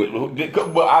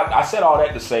I said all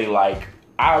that to say, like,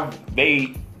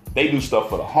 they do stuff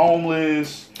for the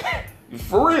homeless.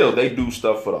 For real, they do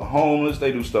stuff for the homeless.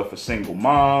 They do stuff for single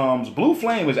moms. Blue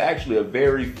Flame is actually a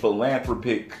very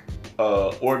philanthropic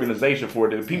organization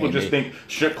for it. People just think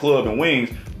strip club and wings.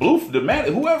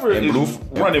 Whoever is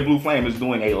running Blue Flame is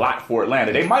doing a lot for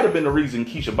Atlanta. They might have been the reason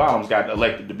Keisha Bottoms got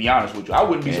elected, to be honest with you. I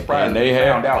wouldn't be surprised if they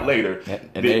found out later.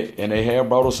 And they have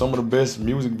brought us some of the best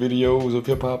music videos of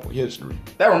hip hop history.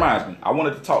 That reminds me, I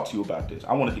wanted to talk to you about this.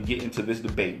 I wanted to get into this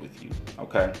debate with you.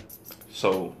 Okay,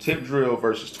 so tip drill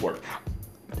versus twerk.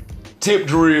 Tip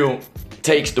drill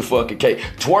takes the fucking cake.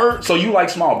 Twerk. So you like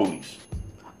small booties?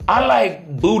 I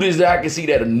like booties that I can see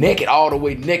that are naked, all the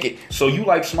way naked. So you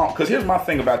like small? Because here's my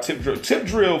thing about Tip Drill. Tip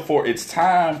Drill for its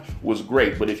time was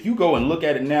great, but if you go and look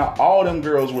at it now, all them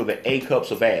girls were the A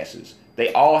cups of asses.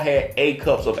 They all had A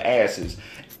cups of asses.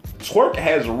 Twerk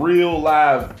has real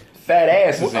live fat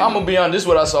asses. Well, I'm gonna be honest. This is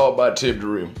what I saw about Tip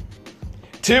Drill.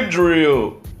 Tip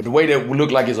Drill, the way that would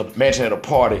look like it's a mansion at a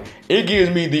party, it gives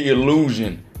me the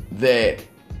illusion that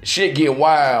shit get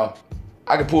wild.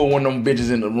 I can pull one of them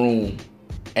bitches in the room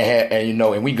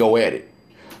and we go at it.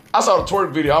 I saw the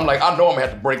twerk video. I'm like, I know I'm gonna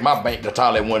have to break my bank to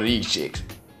tolerate one of these chicks.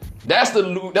 That's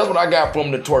what I got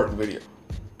from the twerk video.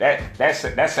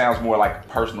 That sounds more like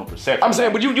personal perception. I'm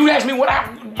saying, but you asked me what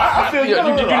I feel. You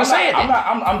just saying.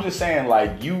 I'm just saying,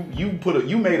 like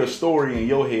you made a story in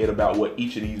your head about what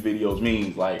each of these videos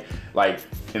means. Like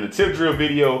in the Tip Drill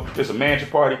video, it's a mansion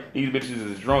party. These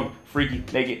bitches is drunk, freaky,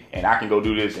 naked, and I can go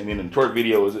do this. And then in the twerk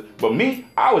video is it? But me,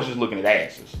 I was just looking at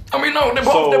asses. I mean, no,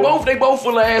 they both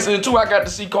full of asses. And two, I got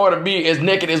to see Cardi B as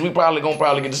naked as we probably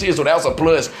get to see it. So that was a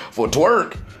plus for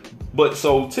twerk. But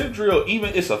so Tip Drill,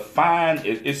 even it's a fine.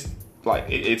 It's like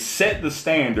it set the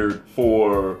standard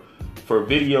for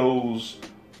videos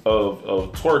of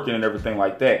twerking and everything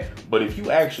like that. But if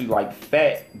you actually like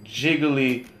fat,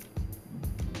 jiggly,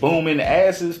 booming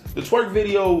asses, the twerk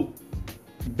video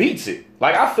beats it.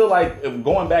 Like I feel like if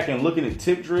going back and looking at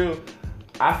Tip Drill,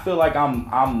 I feel like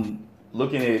I'm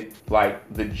looking at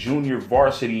like the junior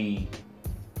varsity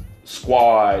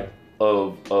squad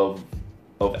of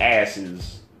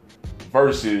asses.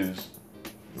 Versus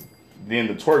then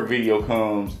the twerk video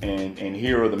comes and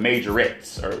here are the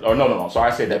majorettes. Or no. So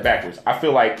I said that backwards. I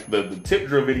feel like the Tip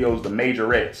Drill video is the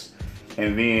majorettes,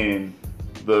 and then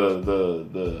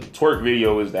the twerk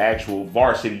video is the actual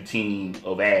varsity team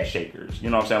of ass shakers. You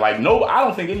know what I'm saying? Like I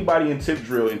don't think anybody in Tip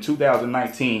Drill in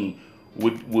 2019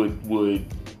 would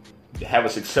have a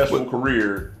successful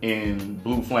career in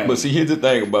Blue Flame. But see, here's the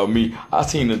thing about me. I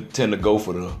tend to go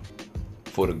for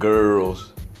the girls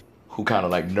who kind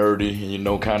of like nerdy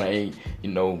and kind of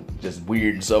ain't just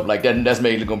weird and stuff like that, and that's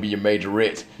mainly gonna be your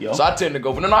majorettes. Yep. So I tend to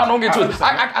go for no. I don't get to it.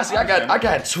 I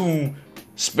got two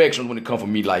spectrums when it comes for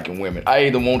me liking women. I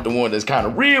either want the one that's kind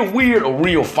of real weird or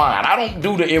real fine. I don't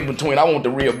do the in between. I want the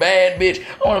real bad bitch.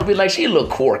 I want to be like she a little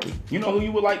quirky. You know who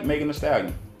you would like? Megan Thee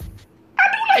Stallion. I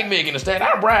do like Megan Thee Stallion.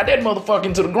 I ride that motherfucker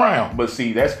into the ground. But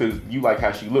see, that's because you like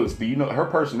how she looks. Do you know her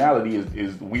personality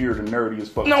is weird and nerdy as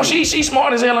fuck? No, she's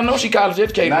smart as hell. I know she college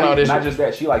educated and all this. Not just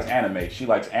that, she likes anime. She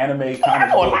likes anime. I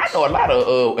know a lot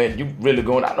of and you really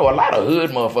going. I know a lot of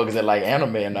hood motherfuckers that like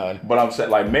anime and all. But I'm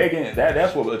saying like Megan,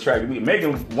 that's what attracted me.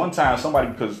 Megan, one time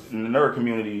because in the nerd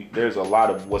community there's a lot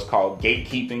of what's called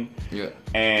gatekeeping. Yeah.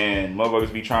 And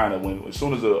motherfuckers be trying to as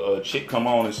soon as a chick come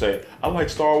on and say I like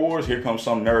Star Wars, here comes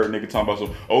some nerd nigga talking about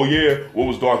some. Oh yeah, what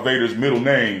was Darth Vader's middle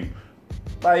name?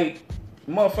 Like,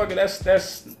 motherfucker,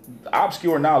 that's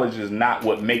obscure knowledge is not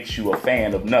what makes you a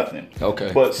fan of nothing.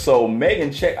 Okay. But so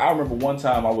Megan I remember one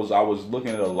time I was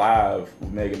looking at a live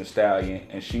with Megan Thee Stallion,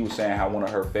 and she was saying how one of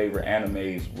her favorite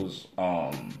animes was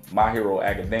My Hero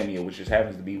Academia, which just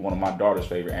happens to be one of my daughter's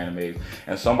favorite animes.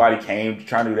 And somebody came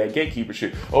trying to do that gatekeeper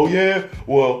shit. Oh yeah,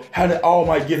 well, how did All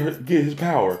Might get his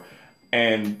power?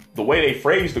 And the way they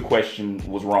phrased the question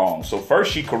was wrong. So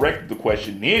first she corrected the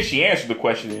question, then she answered the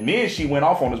question, and then she went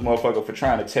off on this motherfucker for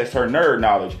trying to test her nerd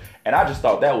knowledge. And I just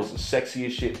thought that was the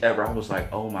sexiest shit ever. I was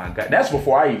like, oh my God. That's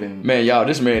before I even... Man, y'all,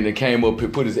 this man that came up,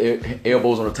 put his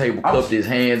elbows on the table, cupped his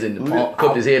hands, and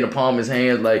cupped his head in the palm of his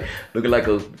hands, like looking like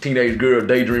a teenage girl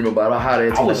daydreaming about how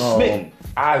that... I was smitten.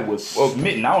 I was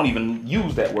smitten. I don't even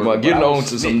use that word. Well, getting on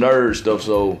to some nerd stuff,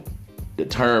 so... The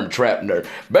term trap nerd.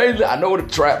 Basically, I know where the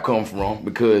trap comes from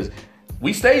because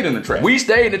we stayed in the trap.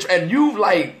 And you've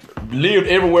like lived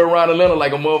everywhere around Atlanta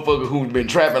like a motherfucker who's been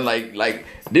trapping. Like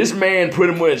this man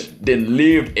pretty much then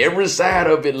lived every side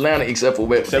of Atlanta except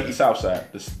the south side.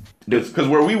 Because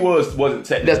where we wasn't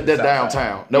technically that's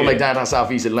downtown. No, like downtown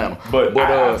southeast Atlanta. But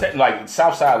like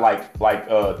south side,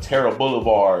 like Terra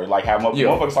Boulevard, like how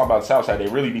motherfuckers talk about the south side, they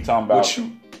really be talking about.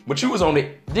 But you was on the...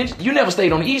 You never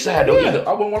stayed on the east side, though, either.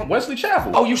 I went Wesley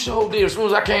Chapel. Oh, you sure did. As soon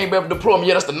as I came back from the prom,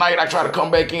 that's the night I tried to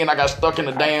come back in. I got stuck in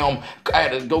the damn... I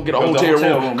had to go get a hotel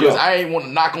room because I ain't want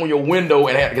to knock on your window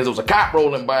because it was a cop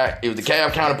rolling by. It was the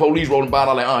Cobb County police rolling by.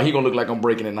 And I'm like, he gonna look like I'm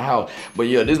breaking in the house. But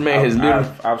yeah, this man has literally...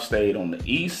 I've stayed on the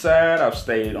east side. I've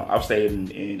stayed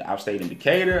in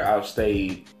Decatur. I've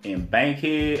stayed in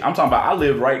Bankhead. I'm talking about I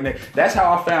lived right next... That's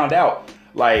how I found out.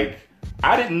 Like,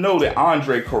 I didn't know that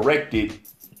Andre corrected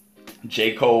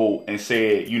J. Cole and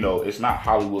said, it's not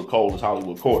Hollywood Cole, it's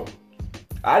Hollywood Court.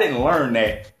 I didn't learn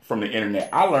that from the internet.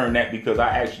 I learned that because I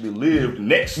actually lived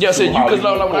next to so you Hollywood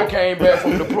know, like when I Court. came back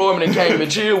from deployment and came to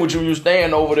chill with you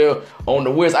stand over there on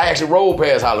the west. I actually rolled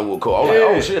past Hollywood Court. I was like,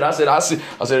 oh shit. I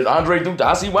said, Andre Duke,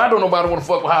 I see why don't nobody want to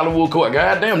fuck with Hollywood Court.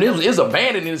 God damn, it's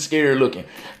abandoned and scary looking.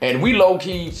 And we low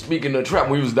key, speaking of trap,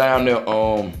 we was down there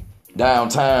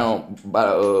downtown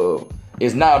by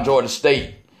it's now Georgia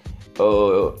State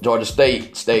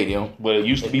Stadium. But it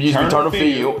used to be Turner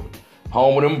Field.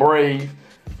 Home of them Braves.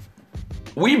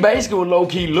 We basically were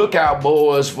low-key lookout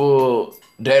boys for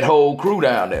that whole crew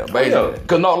down there, basically.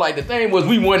 Cause no, like the thing was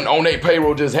we wasn't on their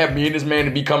payroll, just have me and this man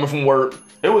to be coming from work.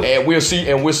 And we'll see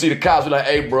the cops be like,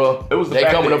 hey bro, they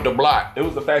coming up the block. It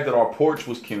was the fact that our porch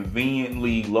was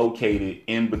conveniently located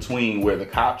in between where the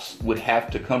cops would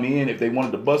have to come in if they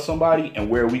wanted to bust somebody and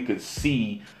where we could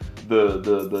see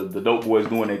the dope boys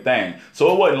doing their thing.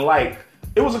 So it wasn't like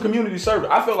it was a community service.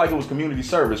 I felt like it was community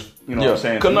service. You know what I'm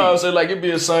saying? Cause no, so like it'd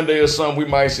be a Sunday or something, we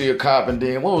might see a cop, and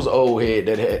then what was the old head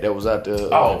that was out there?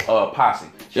 Posse.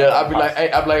 Yeah, I'd be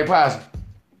like, Posse.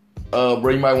 Bro,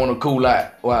 you might want to cool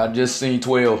out. Well, I just seen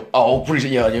 12. Oh,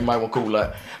 appreciate you might want to cool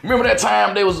out. Remember that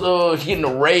time they was hitting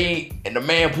a raid and the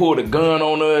man pulled a gun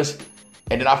on us?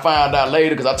 And then I found out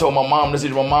later because I told my mom this.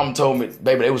 My mom told me,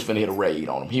 baby, they was finna hit a raid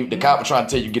on him. The cop was trying to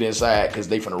tell you get inside because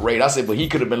they finna raid. I said, but he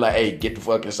could have been like, hey, get the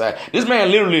fuck inside. This man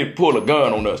literally pulled a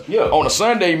gun on us. Yeah. On a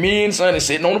Sunday, me and Sonny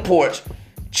sitting on the porch,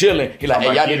 chilling. He like,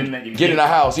 hey, y'all need to get in the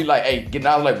house. He like, hey, get in the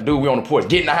house. I'm like, dude, we on the porch.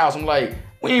 Get in the house. I'm like,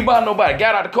 we ain't about nobody.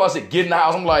 Got out the car, said, get in the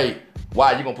house. I'm like,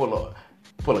 why you gonna pull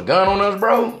a gun on us,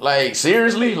 bro? Like,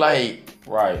 seriously? Like,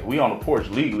 right. We on the porch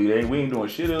legally. We ain't doing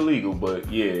shit illegal,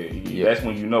 but yeah, that's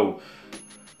when you know.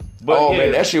 But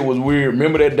man, that shit was weird.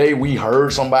 Remember that day we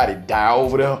heard somebody die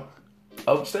over there?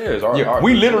 Upstairs.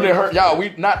 We literally heard,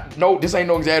 y'all, this ain't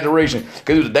no exaggeration.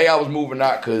 Because it was the day I was moving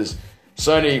out because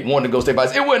Sonny wanted to go stay by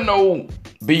us. It wasn't no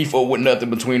beef or with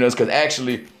nothing between us because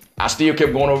actually I still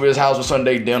kept going over his house for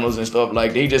Sunday dinners and stuff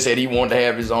like that. He just said he wanted to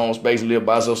have his own space and live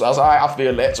by himself. So I was like, all right, I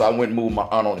feel that. So I went and moved my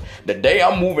aunt on it. The day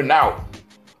I'm moving out,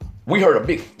 we heard a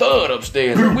big thud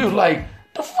upstairs. And we was like,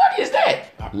 the fuck is that?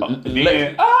 Lady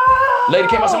came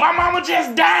out and said, my mama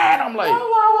just died. I'm like, my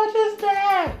mama just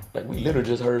died. Like, we literally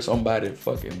just heard somebody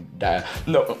fucking die.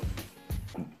 No.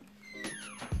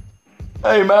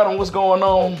 Hey, madam, what's going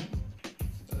on?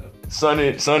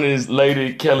 Sonny's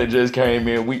lady, Kelly, just came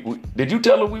in. We did you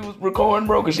tell her we was recording,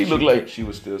 bro? Because she looked like... She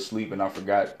was still asleep, and I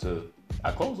forgot to...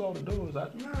 I closed all the doors. No,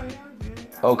 y'all did.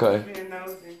 Okay. Being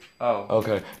nosy. Oh.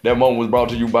 Okay. That moment was brought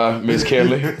to you by Miss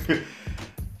Kelly.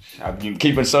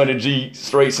 Keeping Sonny G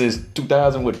straight since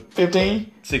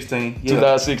 2015? 16. Yeah.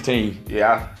 2016.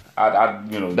 Yeah, I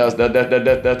you know.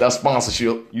 That's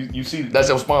sponsorship. You see, that's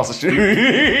your sponsorship.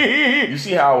 You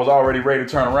see how I was already ready to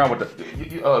turn around with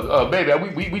the baby.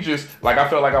 We just like I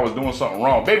felt like I was doing something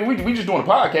wrong, baby. We just doing a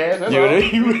podcast. That's all.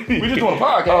 We just doing a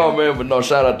podcast. Oh man, but no,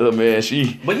 shout out to her, man.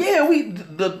 But yeah,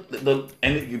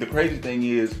 the crazy thing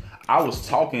is, I was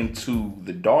talking to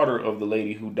the daughter of the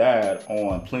lady who died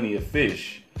on Plenty of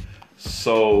Fish.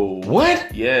 So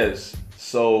what? Yes.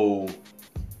 So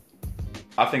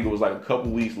I think it was like a couple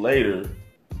weeks later,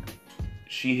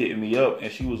 she hit me up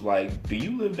and she was like, do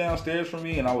you live downstairs from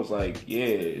me? And I was like,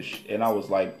 yeah. And I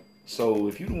was like, so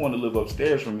if you don't want to live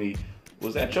upstairs from me,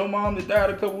 was that your mom that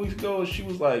died a couple weeks ago? And she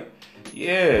was like,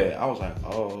 yeah. I was like,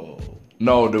 oh.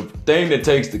 No, the thing that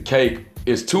takes the cake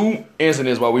is two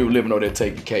incidents while we were living over there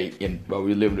take the cake and while we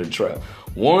were living in the trap.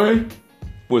 One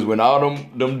was when all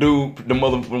them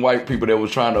other white people that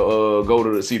was trying to go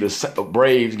to see the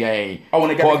Braves game. Oh, when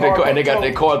they got their car and they got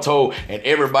their car towed, and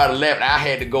everybody left. I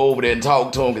had to go over there and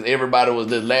talk to them because everybody was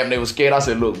just laughing. They was scared. I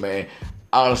said, "Look, man,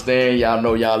 I understand. Y'all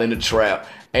know y'all in the trap.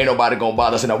 Ain't nobody gonna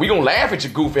bother us. Now we gonna laugh at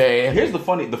your goofy ass." Here's the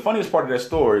funniest part of that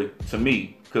story to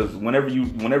me, because whenever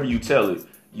you tell it,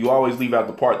 you always leave out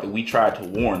the part that we tried to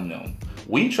warn them.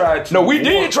 We did try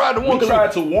to warn them.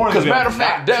 Because matter of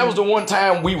fact, that was the one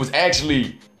time we was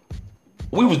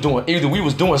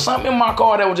doing something in my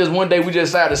car that was just one day we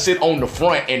just decided to sit on the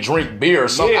front and drink beer or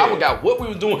something. Yeah. I forgot what we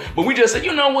was doing, but we just said,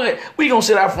 you know what? We gonna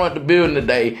sit out front of the building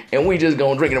today and we just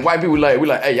gonna drink. And the white people we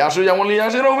like, hey, y'all sure y'all wanna leave y'all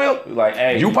shit over here? Like,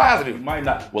 hey, you positive? You might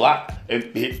not. Well, I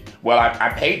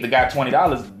paid the guy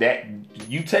 $20. That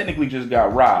you technically just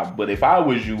got robbed. But if I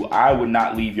was you, I would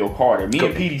not leave your car there. Me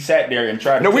and Petey sat there and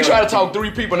tried to. No, we tried to talk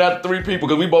three people, not three people,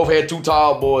 because we both had two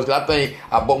tall boys. Cause I think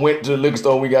I went to the liquor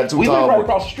store. We got two tall boys. We lived right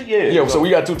across the street. Yeah. So we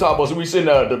got two tall boys. So we sitting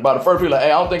there by the first people like,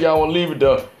 hey, I don't think y'all want to leave it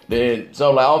there. Then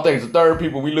so like, I don't think it's the third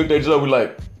people. We looked at each other. We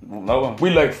like, no.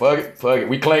 We like, fuck it.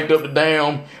 We clanked up the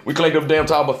damn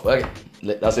tall boy. Fuck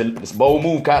it. I said, it's a bold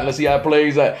move, Cotton. Let's see how it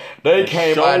plays out. They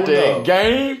came out there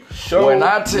game. When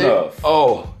I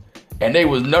tell And they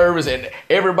was nervous, and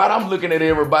everybody, I'm looking at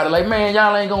everybody like, man,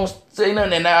 y'all ain't gonna say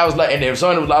nothing. And I was like, and then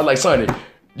Sonny was like, Sonny,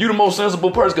 you the most sensible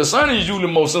person, because Sonny is usually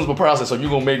the most sensible person, so you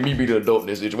gonna make me be the adult in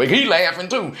this situation. He laughing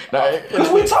too.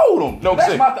 Because we told him. No,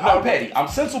 that's my I'm petty. I'm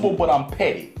sensible, but I'm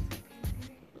petty.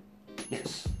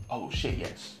 Yes. Oh shit,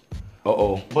 yes.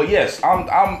 Uh-oh. But yes,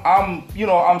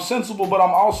 I'm sensible, but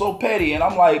I'm also petty. And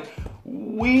I'm like,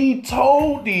 we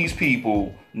told these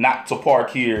people not to park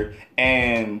here,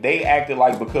 and they acted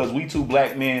like because we two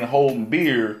black men holding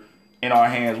beer in our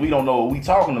hands, we don't know what we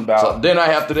talking about. So then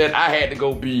after that, I had to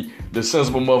go be the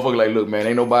sensible motherfucker. Like, look, man,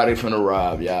 ain't nobody finna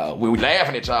rob y'all. We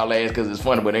laughing at y'all ass because it's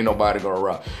funny, but ain't nobody gonna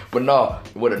rob. But no,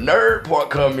 where the nerd part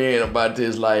come in about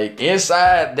this, like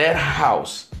inside that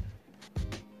house,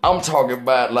 I'm talking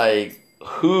about like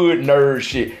hood nerd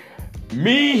shit.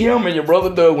 Me, him, and your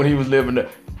brother Doug when he was living there.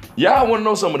 Y'all want to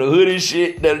know some of the hoodie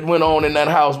shit that went on in that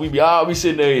house? We be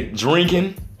sitting there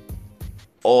drinking,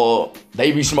 or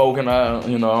they be smoking. I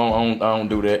don't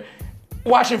do that.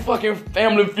 Watching fucking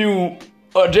Family Feud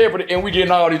or Jeopardy, and we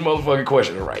getting all these motherfucking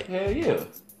questions right. Hell yeah,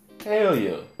 hell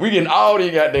yeah. We getting all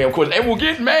these goddamn questions, and we'll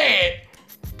get mad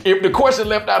if the question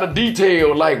left out of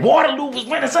detail, like Waterloo was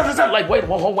winning something. Like wait a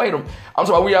minute. I'm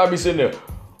sorry, we all be sitting there.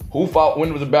 Who fought?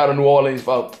 When was the Battle of New Orleans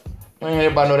fought? Man,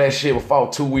 everybody know that shit was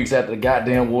fought 2 weeks after the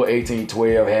goddamn War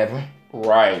 1812 happened.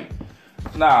 Right.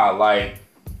 Nah, like,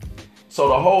 so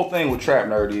the whole thing with Trap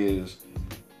Nerd is,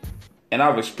 and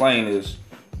I've explained this,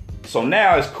 so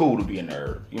now it's cool to be a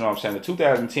nerd. You know what I'm saying? The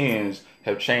 2010s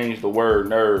have changed the word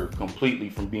nerd completely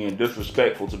from being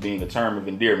disrespectful to being a term of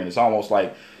endearment. It's almost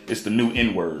like it's the new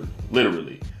N-word,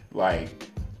 literally. Like,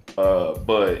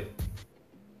 but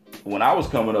when I was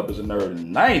coming up as a nerd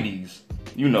in the 90s,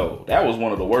 you know, that was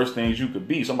one of the worst things you could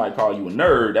be. Somebody called you a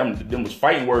nerd. Them was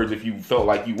fighting words if you felt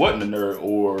like you wasn't a nerd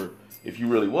or if you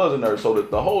really was a nerd. So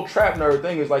the whole trap nerd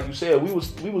thing is, like you said, we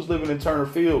was living in Turner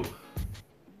Field.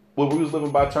 Well, we was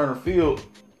living by Turner Field,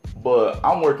 but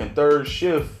I'm working third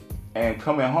shift and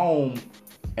coming home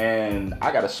and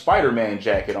I got a Spider-Man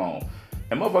jacket on.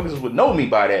 And motherfuckers would know me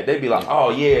by that. They'd be like, oh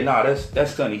yeah, nah,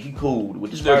 that's Sonny. He cool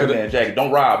with the Spider-Man jacket. Don't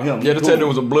rob him. Yeah, to tell you it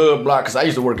was a blood block, because I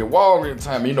used to work at Walgreens at the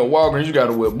time. You know, Walgreens, you got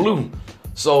to wear blue.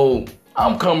 So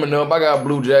I'm coming up, I got a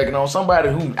blue jacket on. Somebody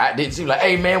who I didn't see, like,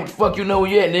 hey man, what the fuck you know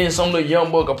yet? And then some little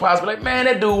young buck or possibly like, man,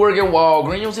 that dude work at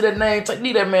Walgreens. You don't see that name?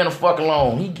 Leave that man the fuck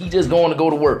alone. He just going to go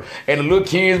to work. And the little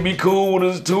kids be cool with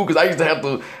us too, because I used to have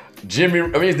to the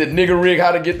nigga rig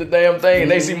how to get the damn thing.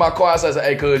 And they see my car, so I say,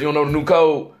 hey cuz, you don't know the new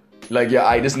code? Like, yeah,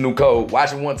 alright, this is a new code.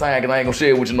 Watch it one time, because I ain't gonna share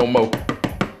it with you no more.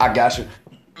 I got you.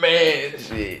 Man,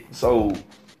 shit. So,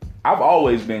 I've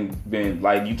always been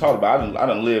like you talked about, I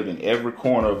done lived in every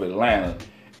corner of Atlanta,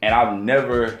 and I've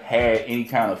never had any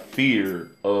kind of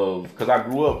fear of, because I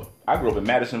grew up in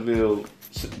Madisonville,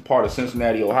 part of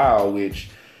Cincinnati, Ohio, which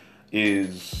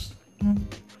is,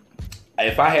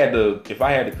 if I had to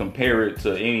compare it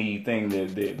to anything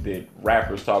that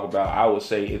rappers talk about, I would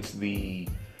say it's the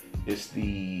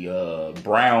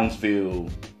Brownsville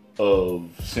of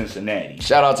Cincinnati.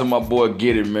 Shout out to my boy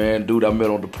Get It, man. Dude I met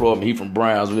on deployment. He from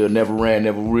Brownsville, never ran,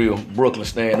 never real. Brooklyn,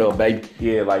 stand up, baby.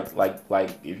 Yeah, like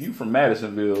if you from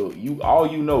Madisonville, all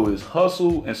you know is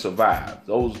hustle and survive.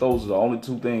 Those are the only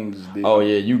two things. Oh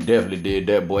yeah, you definitely did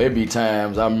that, boy. It be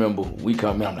times I remember we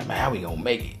come in, I'm like, man, how we gonna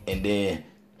make it? And then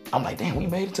I'm like, damn, we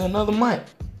made it to another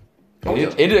month. Oh,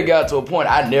 yeah. It just got to a point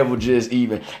I never just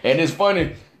even. And it's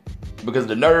funny, because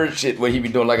the nerd shit, what he be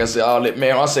doing, like I said,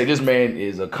 I say this man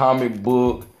is a comic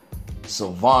book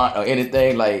savant or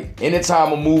anything. Like,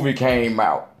 anytime a movie came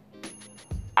out,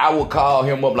 I would call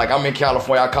him up. Like, I'm in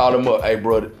California, I call him up, hey,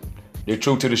 brother, they're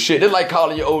true to the shit. They're like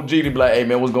calling your OG to be like, hey,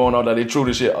 man, what's going on? They true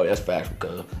to shit. Oh, that's factual,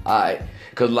 cuz. All right.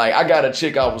 Because, like, I got a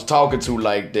chick I was talking to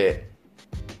like that.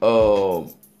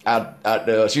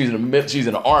 She's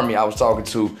in the Army I was talking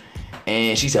to.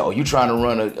 And she said, oh, you trying to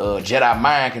run a Jedi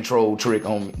mind control trick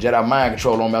on me? Jedi mind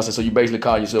control on me. I said, so you basically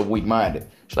call yourself weak-minded.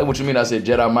 She's like, what you mean? I said,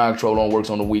 Jedi mind control only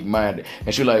works on the weak-minded.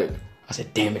 And she like, I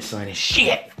said, damn it, son, it's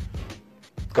shit.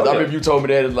 Because I remember you told me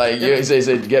that, it's like, yeah, you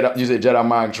said Jedi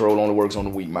mind control only works on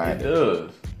the weak-minded. It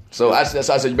does. So I said,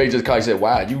 you basically just call. He said,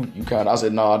 why? You kind of, I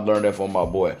said, no, I learned that from my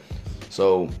boy.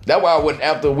 So that's why I went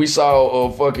after we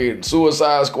saw fucking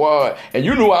Suicide Squad. And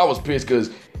you knew I was pissed because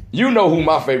you know who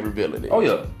my favorite villain is. Oh,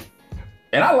 yeah.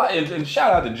 And I like, and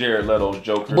shout out to Jared Leto's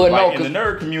Joker. But like, in the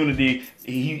nerd community,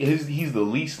 he's the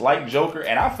least liked Joker,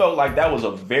 and I felt like that was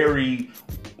a very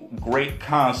great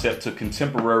concept to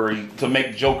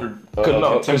make Joker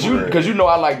contemporary. Because you know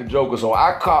I like the Joker, so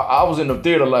I was in the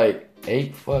theater like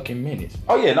 8 fucking minutes.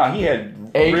 Oh yeah, no, he had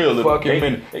 8 fucking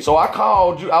minutes. So I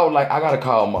called you. I was like, I gotta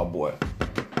call my boy.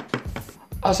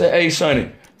 I said, hey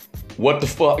Sonny, what the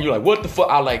fuck? You're like, what the fuck?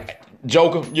 I like,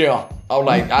 Joker? Yeah. I was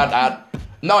like,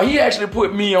 no, he actually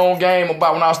put me on game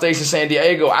about when I was stationed in San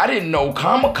Diego. I didn't know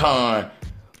Comic-Con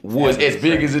was as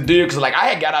big as it did, because like I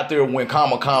had got out there when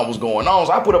Comic-Con was going on.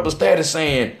 So I put up a status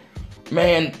saying,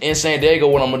 man, in San Diego,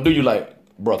 what I'm gonna do? You like,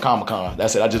 bro, Comic-Con.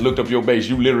 That's it. I just looked up your base.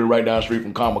 You literally right down the street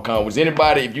from Comic-Con. Was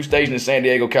anybody, if you stationed in San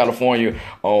Diego, California,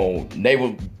 on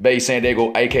Naval Base San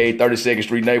Diego, aka 32nd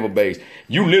Street Naval Base,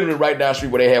 you literally right down the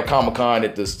street where they have Comic-Con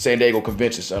at the San Diego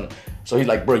Convention Center. So he's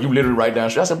like, bro, you literally right down the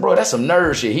street. I said, bro, that's some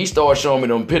nerd shit. He started showing me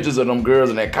them pictures of them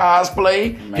girls in that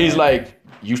cosplay. Man. He's like,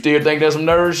 you still think that's some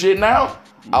nerd shit now?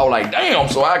 I was like, damn.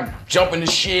 So I jump in the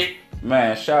shit.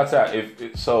 Man, shouts out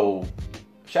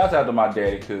shouts out to my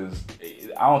daddy, because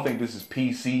I don't think this is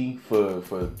PC for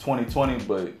 2020,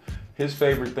 but his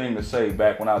favorite thing to say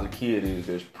back when I was a kid is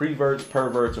there's preverts,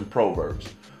 perverts, and proverts.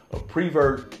 A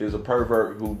prevert is a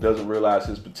pervert who doesn't realize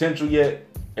his potential yet.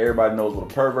 Everybody knows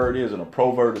what a pervert is, and a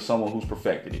provert is someone who's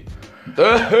perfected it.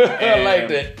 I like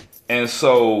that. And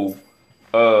so,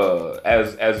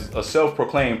 as a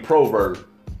self-proclaimed provert,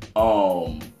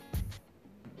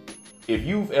 if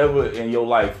you've ever in your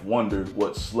life wondered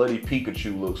what slutty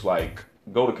Pikachu looks like,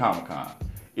 go to Comic-Con.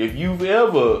 If you've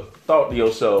ever thought to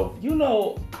yourself, you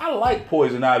know, I like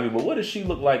Poison Ivy, but what does she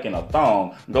look like in a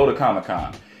thong? Go to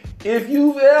Comic-Con. If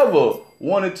you've ever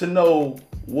wanted to know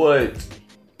what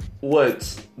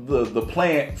the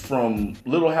plant from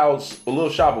Little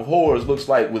Shop of Horrors looks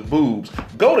like with boobs,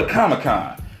 go to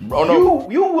Comic-Con. Oh, no.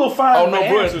 You will find. Oh no,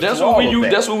 bro. That's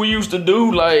what we used to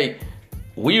do. Like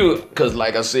cause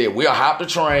like I said, we'll hop the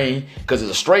train, cause it's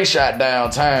a straight shot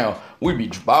downtown. We be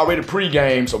already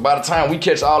pregame, so by the time we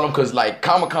catch all them, cause like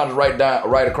Comic-Con is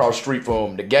right across the street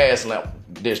from the Gas Lamp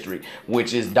District,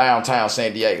 which is downtown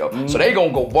San Diego. Mm-hmm. So they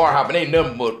gonna go bar hopping. Ain't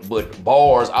nothing but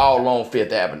bars all along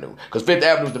Fifth Avenue, cause Fifth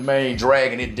Avenue is the main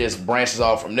drag, and it just branches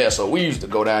off from there. So we used to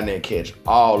go down there and catch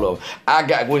all of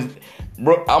them.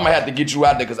 Bro, I'm gonna have to get you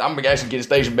out there, because I'm gonna actually get the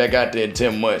station back out there in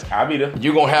 10 months. I'll be there.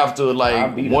 You're gonna have to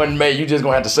one May. You just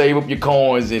gonna have to save up your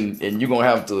coins, and you're gonna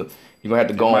have to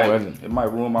go on. It might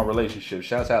ruin my relationship.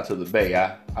 Shouts out to the Bay.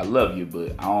 I love you,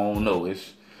 but I don't know.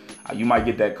 You might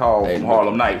get that call from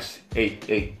Harlem Nights.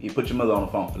 Hey, you put your mother on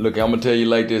the phone. Look, I'm gonna tell you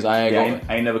like this. I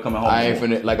ain't never coming home. I ain't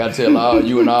finna, like I tell all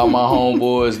you and all my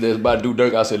homeboys that's about to do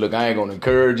dirt. I said, look, I ain't gonna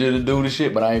encourage you to do the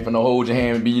shit, but I ain't finna hold your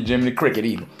hand and be your Jiminy Cricket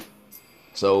either.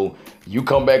 So you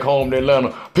come back home to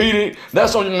Atlanta, Petey,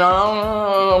 that's on you.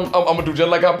 I'm gonna do just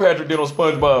like how Patrick did on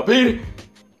SpongeBob.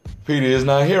 Petey is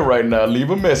not here right now. Leave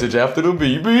a message after the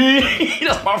beep.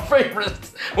 That's my favorite.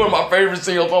 One of my favorite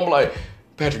scenes. I'm like,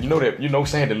 Patrick, you know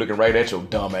Sandy looking right at your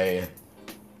dumb ass.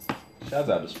 Shouts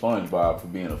out to SpongeBob for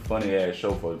being a funny ass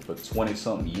show for 20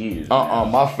 something years.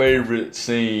 My favorite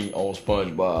scene on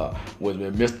SpongeBob was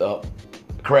when Mr.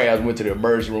 Krabs went to the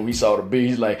emergency room. He saw the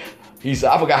bee. He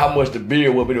said, I forgot how much the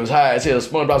beer was, but it was high as hell.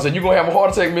 SpongeBob said, you gonna have a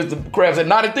heart attack, Mr. Krabs said,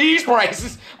 not at these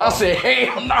prices. I said,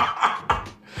 hell no.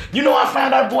 You know, I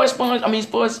found out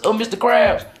Mr.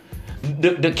 Krabs,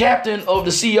 the captain of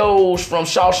the COs from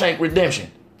Shawshank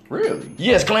Redemption. Really?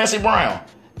 Yes, Clancy Brown.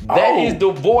 That is the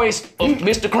voice of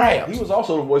Mr. Krabs. He was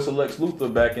also the voice of Lex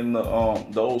Luthor back in the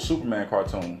old Superman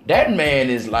cartoon. That man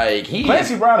is like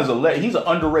Clancy Brown is he's an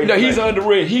underrated. No, he's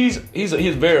underrated. He's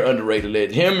very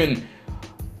underrated. Him and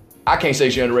I can't say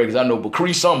she's underrated because I know, but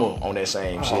Cree Summer on that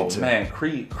same shit too. Man,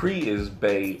 Cree is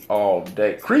bae all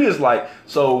day. Cree is like,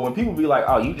 so when people be like,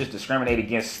 oh, you just discriminate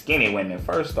against skinny women.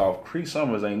 First off, Cree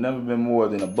Summers ain't never been more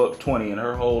than $120 in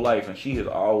her whole life, and she has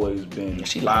always been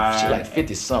she like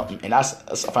 50 something, and I saw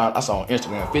on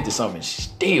Instagram 50 something, she's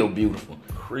still beautiful.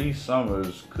 Cree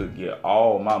Summers could get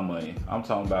all my money. I'm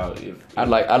talking about if I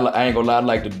ain't gonna lie, I'd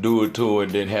like to do it to her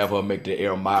and then have her make the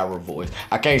Elmira voice.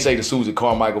 I can't say the Susie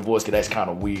Carmichael voice because that's kind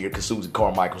of weird, because Susie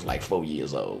Carmichael's like 4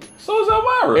 years old. So is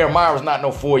Elmira. Elmira's not no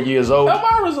 4 years old.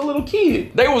 Elmira's a little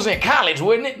kid. They was in college,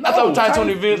 wasn't it? I thought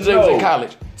Tiny Vince was in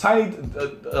college.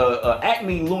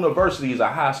 Acme University is a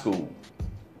high school.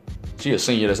 She a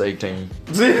senior that's 18.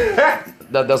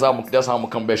 that's how I'm gonna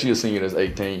come back. She a senior that's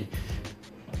 18.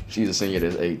 She's a senior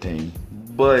that's 18.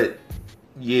 But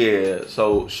yeah,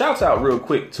 so shouts out real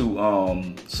quick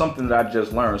to something that I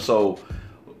just learned. So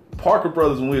Parker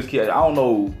Brothers when we was kids, I don't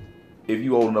know if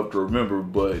you old enough to remember,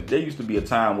 but there used to be a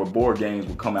time where board games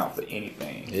would come out for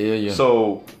anything. Yeah.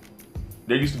 So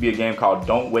there used to be a game called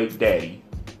Don't Wake Daddy.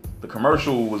 The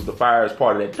commercial was the fire's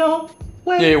part of that. Don't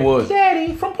wake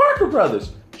Daddy from Parker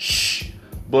Brothers. Shh.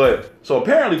 But so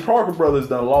apparently Parker Brothers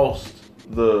done lost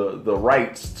the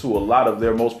rights to a lot of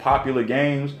their most popular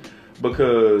games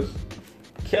because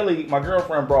Kelly, my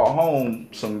girlfriend, brought home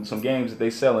some games that they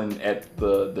selling at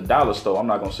the dollar store. I'm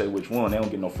not gonna say which one. They don't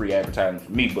get no free advertising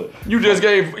from me, but you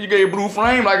gave Blue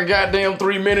Flame like a goddamn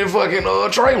 3-minute fucking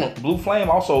trailer. Blue Flame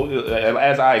also,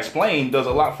 as I explained, does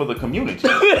a lot for the community.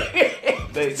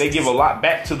 they give a lot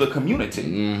back to the community.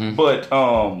 Mm-hmm. But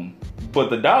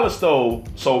the dollar store.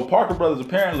 So Parker Brothers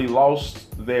apparently lost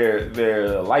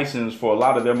their license for a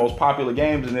lot of their most popular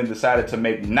games, and then decided to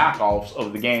make knockoffs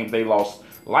of the games they lost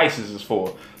licenses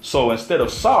for. So instead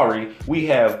of sorry, we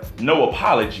have no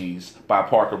apologies by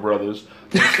Parker Brothers.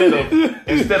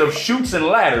 Instead of shoots and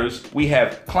ladders, we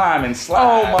have climb and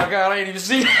slide. Oh my God, I ain't even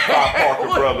seen that. By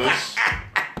Parker Brothers.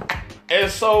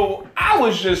 And so I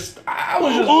was just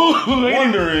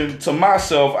wondering to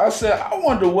myself. I said, I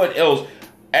wonder what else.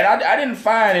 And I didn't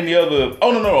find any other.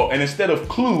 Oh no. And instead of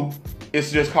Clue,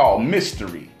 it's just called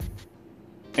Mystery.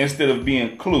 Instead of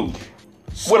being Clue.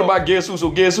 So, what about Guess Who? So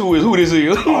Guess Who is who this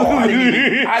is? I didn't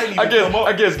even come up.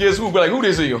 I guess Guess Who, but like who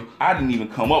this is? I didn't even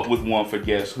come up with one for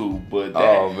Guess Who, but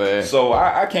man. So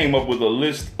I came up with a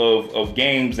list of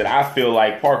games that I feel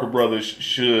like Parker Brothers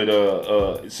should,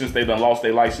 since they done lost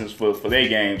their license for their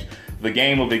games, the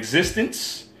game of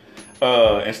existence,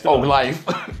 life,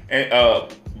 and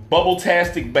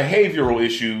bubble-tastic behavioral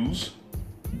issues,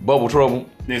 bubble trouble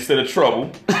instead of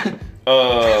trouble,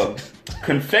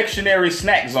 confectionery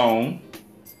snack zone.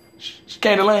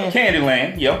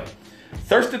 Candyland, yep.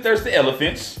 Thirsty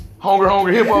elephants.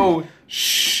 Hungry hippo.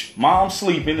 Shh, mom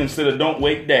sleeping instead of don't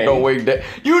wake daddy. Don't wake daddy.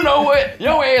 You know what?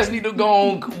 Your ass need to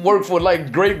go and work for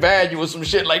like Great Value or some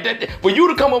shit like that. For you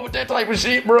to come up with that type of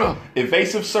shit, bro.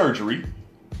 Invasive surgery.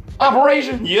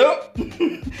 Operation. Yep.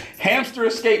 Hamster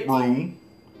escape room.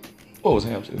 What was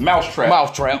hamster? Mousetrap.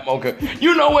 Mousetrap, okay.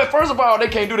 You know what? First of all, they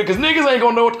can't do that because niggas ain't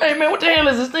gonna know. Hey man, what the hell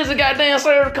is this? This is a goddamn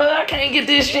server cause I can't get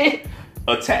this shit.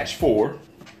 Attach 4.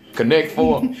 Connect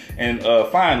 4. And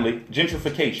finally,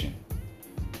 gentrification.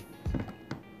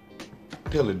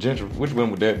 Tell it which one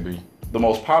would that be? The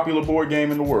most popular board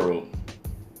game in the world.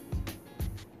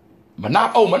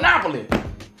 Monopoly.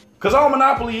 Because all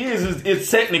Monopoly is it's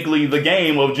technically the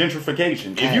game of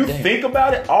gentrification. If you think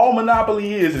about it, all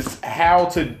Monopoly is how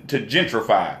to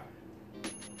gentrify.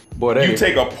 Boy, you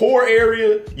take a poor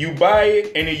area, you buy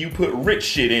it, and then you put rich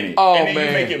shit in it. Oh, and then man.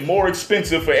 You make it more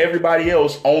expensive for everybody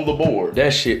else on the board.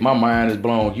 That shit, my mind is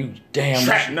blown. You damn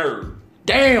trap nerd.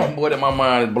 Damn, boy, that my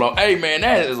mind is blown. Hey, man,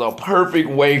 that is a perfect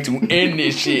way to end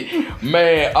this shit.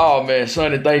 Man, oh, man,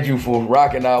 Sonny, thank you for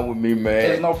rocking out with me, man.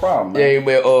 There's no problem, man. Yeah,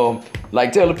 man,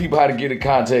 like, tell the people how to get in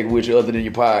contact with you other than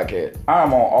your podcast.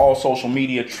 I'm on all social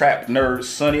media, Trap Nerd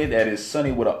Sonny. That is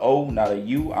Sonny with an O, not a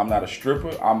U. I'm not a stripper.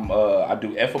 I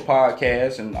do F a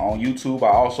podcast, and on YouTube, I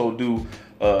also do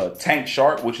Tank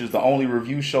Shark, which is the only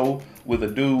review show with a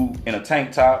dude in a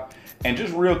tank top. And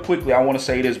just real quickly, I want to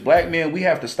say this. Black men, we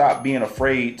have to stop being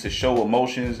afraid to show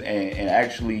emotions and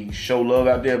actually show love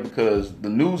out there, because the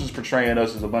news is portraying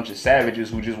us as a bunch of savages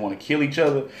who just want to kill each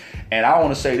other. And I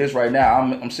want to say this right now.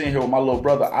 I'm sitting here with my little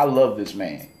brother. I love this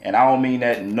man. And I don't mean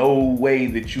that in no way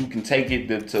that you can take it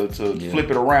to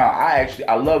flip it around.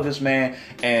 I love this man.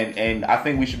 And I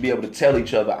think we should be able to tell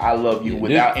each other, I love you,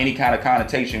 without any kind of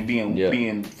connotation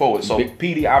being forward. So,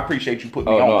 PD, I appreciate you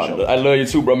putting me on the show. I love you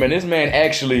too, bro. Man, this man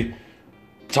actually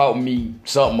taught me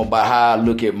something about how I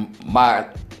look at my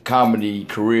comedy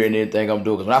career and everything I'm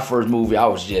doing. Because when I first moved, I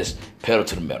was just pedal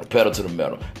to the metal.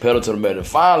 And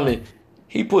finally,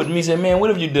 he put me, said, man, what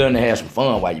have you done to have some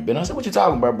fun while you been? I said, what you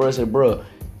talking about, bro? I said, bro,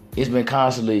 it's been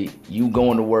constantly you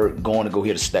going to work, going to go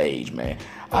hit a stage, man.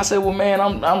 I said, well, man,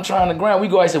 I'm trying to grind. We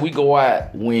go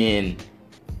out when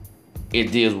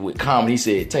it deals with comedy. He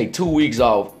said, take 2 weeks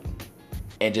off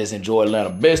and just enjoy Atlanta.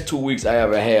 Best 2 weeks I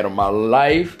ever had of my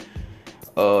life.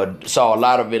 Saw a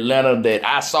lot of Atlanta that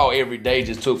I saw every day,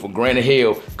 just took for granted.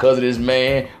 Hell, because of this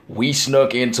man, we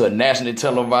snuck into a nationally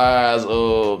televised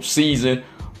season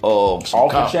of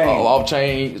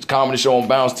off-chain comedy show on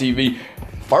Bounce TV.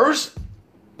 First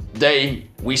day,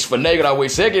 we finagled our way.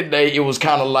 Second day, it was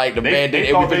kind of like the man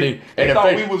did everything.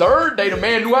 Third day, the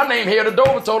man knew our name, held the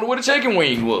door and told her where the chicken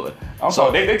wings was. So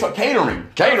they took catering.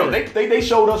 They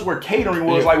showed us where catering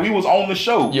was, like we was on the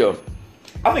show. Yeah.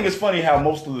 I think it's funny how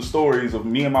most of the stories of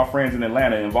me and my friends in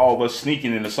Atlanta involve us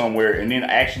sneaking into somewhere and then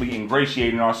actually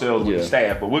ingratiating ourselves with the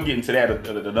staff. But we'll get into that at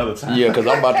another time. Yeah, because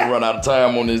I'm about to run out of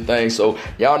time on this thing. So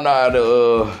y'all know how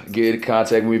to get in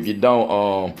contact with me. If you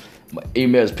don't, my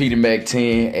email is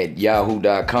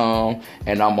petermac10@yahoo.com.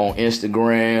 And I'm on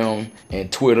Instagram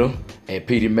and Twitter at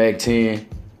petermac10.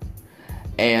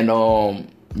 And,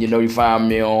 you find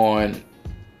me on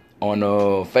on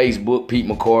Facebook, Pete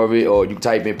McCorvey, or you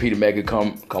type in Peter Mack,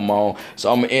 come on.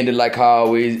 So I'm gonna end it like how I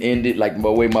always end it, like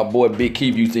the way my boy Big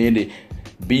Keith used to end it.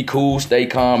 Be cool, stay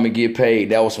calm, and get paid.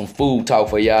 That was some food talk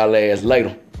for y'all ass.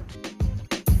 Later.